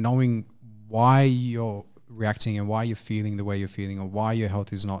awareness, knowing why you're reacting and why you're feeling the way you're feeling, or why your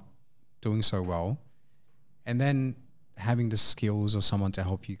health is not doing so well. And then having the skills or someone to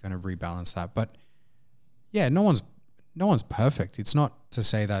help you kind of rebalance that. But yeah, no one's perfect. It's not to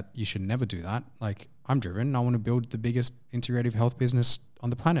say that you should never do that. Like, I'm driven. I want to build the biggest integrative health business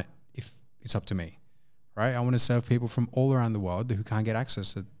on the planet if it's up to me, right? I want to serve people from all around the world who can't get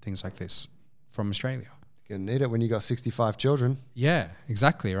access to things like this from Australia. You're going to need it when you got 65 children. Yeah,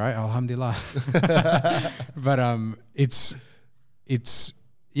 exactly, right? Alhamdulillah. But it's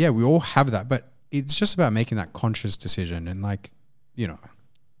we all have that, but it's just about making that conscious decision. And, like,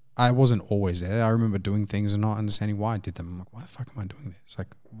 I wasn't always there. I remember doing things and not understanding why I did them. I'm like, why the fuck am I doing this? Like,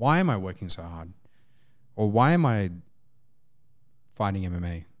 why am I working so hard? Or why am I fighting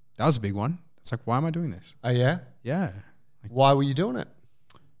MMA? That was a big one. It's like, why am I doing this? Oh, yeah? Yeah. Why were you doing it?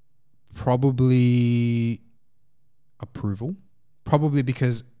 Probably approval. Probably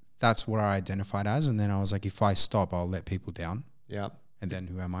because that's what I identified as. And then I was like, if I stop, I'll let people down. Yeah. And then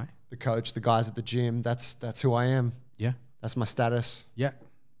who am I? The coach, the guys at the gym, that's who I am. Yeah. That's my status. Yeah.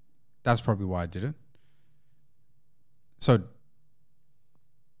 That's probably why I did it. So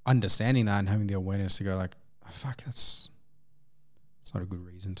understanding that and having the awareness to go like, oh, fuck, it's not a good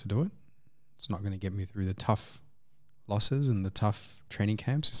reason to do it. It's not going to get me through the tough losses and the tough training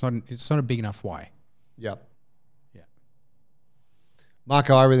camps. It's not a big enough why. Yep. Yeah.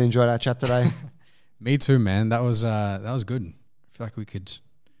 Marco, I really enjoyed our chat today. Me too, man. That was good. I feel like we could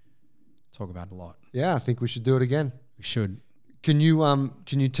talk about it a lot. Yeah, I think we should do it again. We should. Can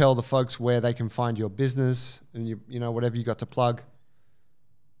you tell the folks where they can find your business and you know whatever you got to plug?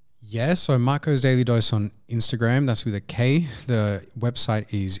 Yeah, so Marco's Daily Dose on Instagram. That's with a K. The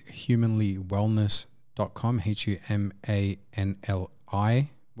website is humanlywellness.com, HUMANLI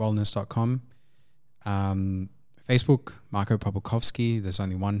wellness.com. Facebook, Marco Papukovsky. There's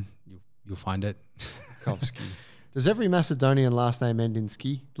only one. You'll find it. Papukovsky. Does every Macedonian last name end in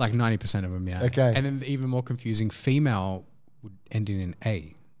ski? Like 90% of them, yeah. Okay. And then the even more confusing, female would end in an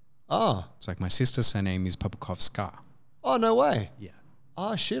A. Oh. It's like my sister's surname is Papukovska. Oh, no way. Yeah.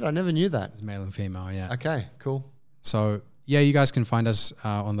 Oh, shit. I never knew that. It's male and female, yeah. Okay, cool. So, yeah, you guys can find us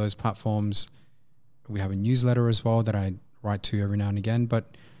on those platforms. We have a newsletter as well that I write to every now and again.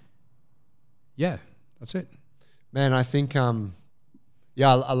 But, yeah, that's it. Man, I think, I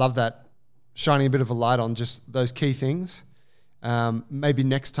love that. Shining a bit of a light on just those key things. Maybe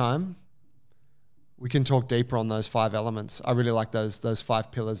next time we can talk deeper on those 5 elements. I really like those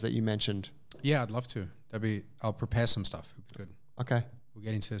 5 pillars that you mentioned. Yeah, I'd love to. I'll prepare some stuff. It'd be good. Okay. We'll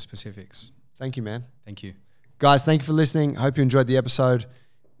get into the specifics. Thank you, man. Thank you. Guys, thank you for listening. Hope you enjoyed the episode.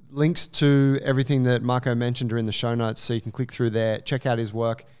 Links to everything that Marco mentioned are in the show notes, so you can click through there, check out his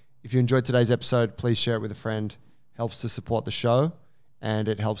work. If you enjoyed today's episode, please share it with a friend. Helps to support the show, and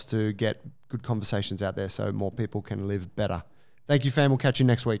it helps to get good conversations out there so more people can live better. Thank you, fam. We'll catch you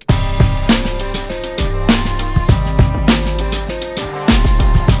next week.